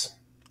enemies.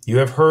 You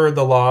have heard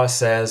the law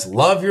says,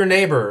 love your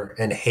neighbor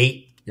and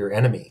hate your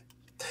enemy.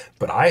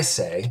 But I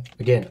say,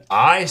 again,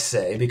 I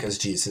say, because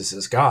Jesus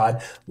is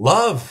God,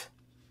 love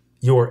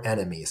your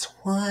enemies.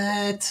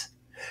 What?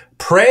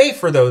 Pray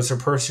for those who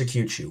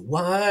persecute you.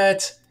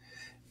 What?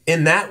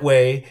 In that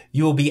way,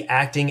 you will be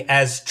acting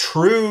as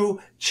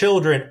true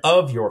children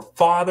of your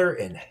Father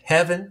in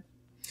heaven.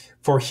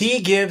 For he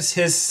gives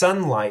his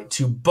sunlight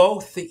to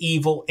both the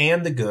evil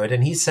and the good,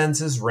 and he sends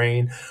his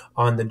rain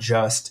on the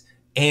just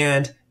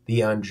and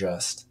the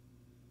unjust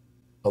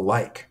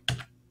alike.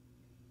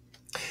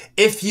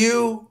 If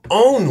you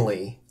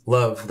only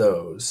love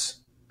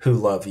those who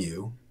love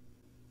you,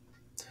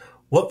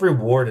 what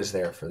reward is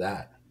there for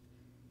that?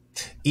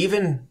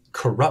 Even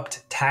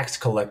corrupt tax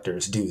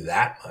collectors do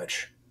that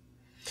much.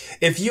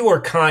 If you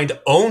are kind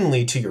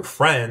only to your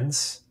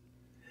friends,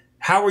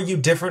 how are you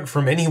different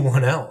from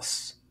anyone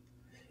else?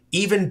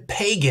 Even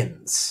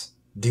pagans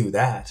do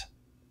that.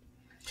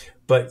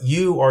 But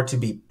you are to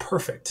be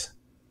perfect,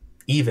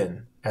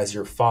 even as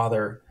your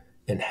Father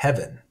in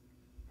heaven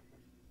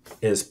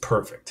is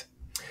perfect.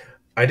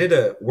 I did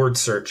a word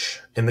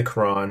search in the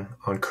Quran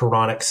on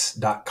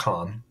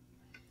Quranics.com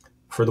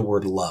for the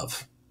word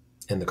love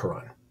in the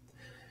Quran.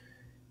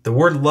 The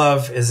word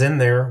love is in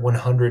there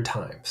 100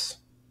 times.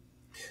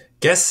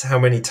 Guess how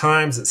many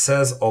times it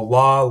says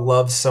Allah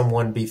loves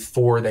someone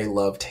before they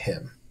loved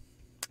him?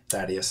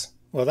 Thaddeus.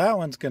 Well, that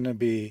one's going to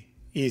be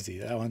easy.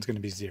 That one's going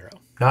to be 0.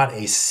 Not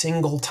a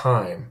single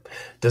time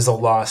does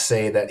Allah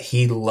say that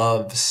he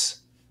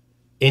loves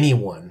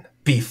anyone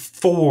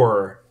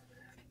before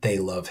they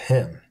love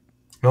him.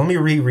 Now, let me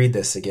reread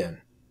this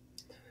again.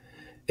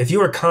 If you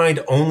are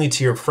kind only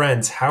to your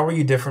friends, how are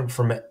you different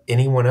from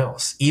anyone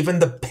else? Even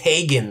the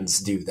pagans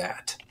do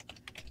that.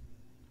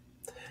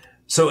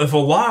 So if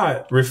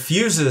Allah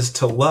refuses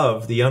to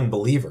love the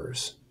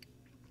unbelievers,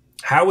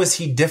 how is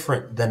he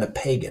different than a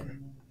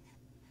pagan?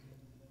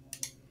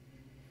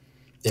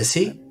 Is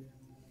he?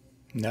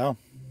 No,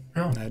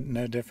 No.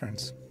 no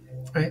difference.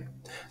 Right.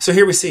 So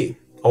here we see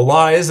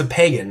Allah is a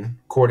pagan,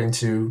 according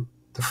to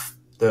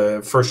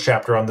the first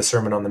chapter on the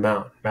Sermon on the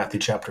Mount, Matthew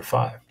chapter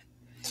 5.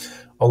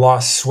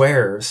 Allah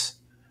swears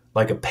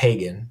like a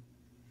pagan.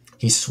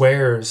 He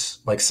swears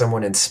like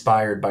someone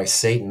inspired by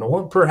Satan,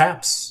 or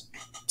perhaps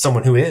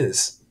someone who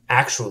is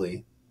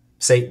actually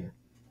Satan.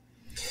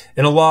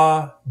 And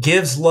Allah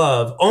gives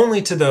love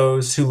only to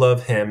those who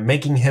love him,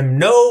 making him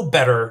no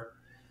better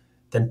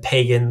than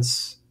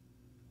pagans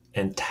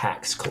and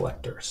tax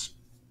collectors.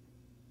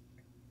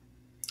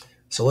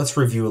 So let's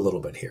review a little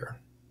bit here.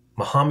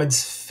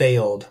 Muhammad's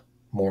failed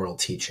moral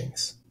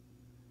teachings.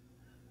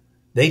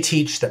 They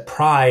teach that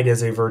pride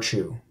is a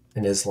virtue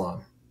in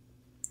Islam.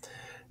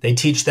 They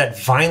teach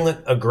that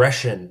violent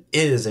aggression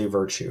is a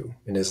virtue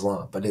in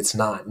Islam, but it's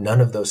not. None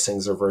of those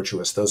things are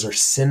virtuous. Those are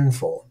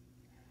sinful.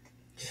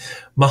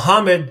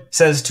 Muhammad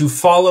says to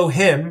follow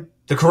him.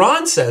 The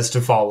Quran says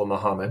to follow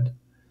Muhammad.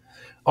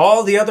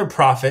 All the other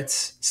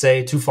prophets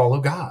say to follow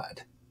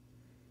God.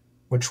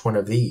 Which one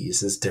of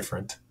these is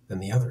different than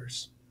the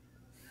others?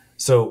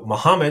 So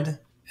Muhammad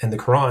and the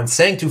Quran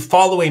saying to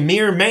follow a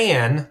mere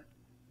man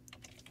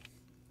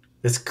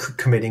is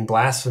committing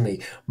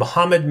blasphemy.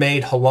 Muhammad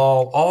made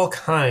halal all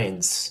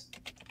kinds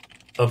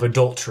of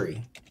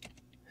adultery.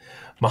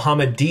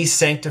 Muhammad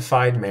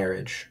desanctified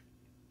marriage.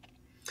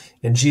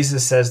 And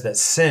Jesus says that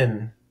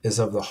sin is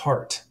of the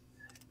heart,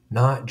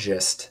 not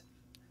just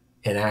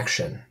an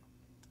action.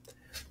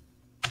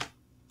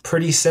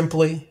 Pretty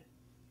simply,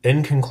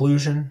 in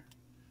conclusion,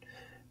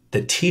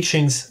 the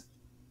teachings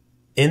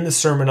in the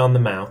Sermon on the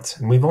Mount,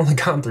 and we've only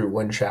gone through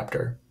one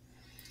chapter,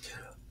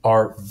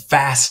 are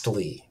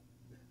vastly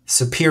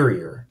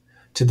superior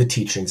to the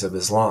teachings of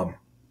Islam.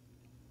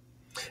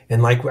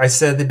 And like I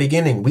said at the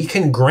beginning, we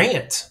can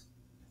grant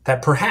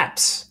that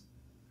perhaps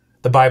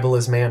the Bible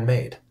is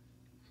man-made.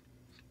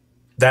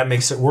 That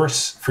makes it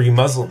worse for you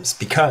Muslims,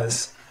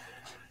 because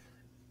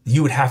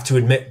you would have to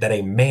admit that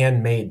a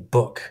man-made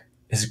book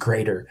is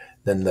greater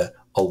than the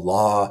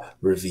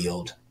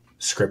Allah-revealed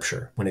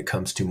scripture when it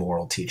comes to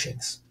moral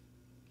teachings.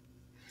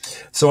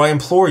 So I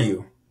implore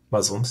you,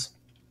 Muslims,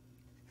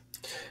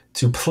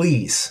 to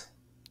please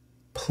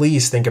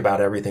think about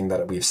everything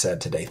that we've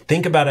said today.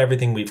 Think about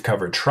everything we've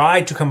covered.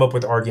 Try to come up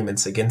with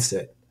arguments against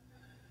it.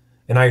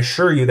 And I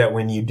assure you that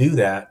when you do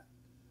that,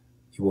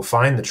 you will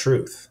find the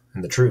truth,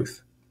 and the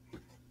truth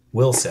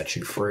will set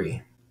you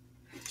free.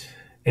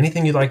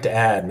 Anything you'd like to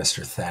add,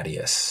 Mr.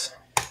 Thaddeus?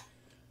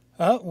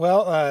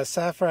 Well,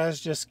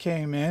 Saffraz just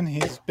came in.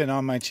 He's been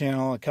on my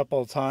channel a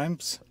couple of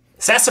times.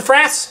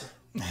 Sassafras?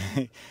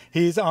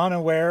 He's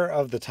unaware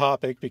of the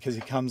topic because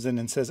he comes in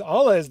and says,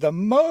 Allah is the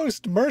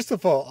most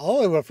merciful.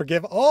 Allah will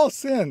forgive all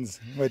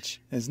sins,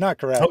 which is not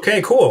correct.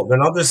 Okay, cool.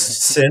 Then I'll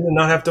just sin and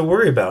not have to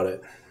worry about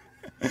it.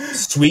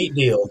 Sweet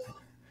deal.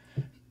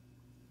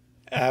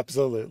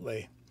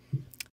 Absolutely.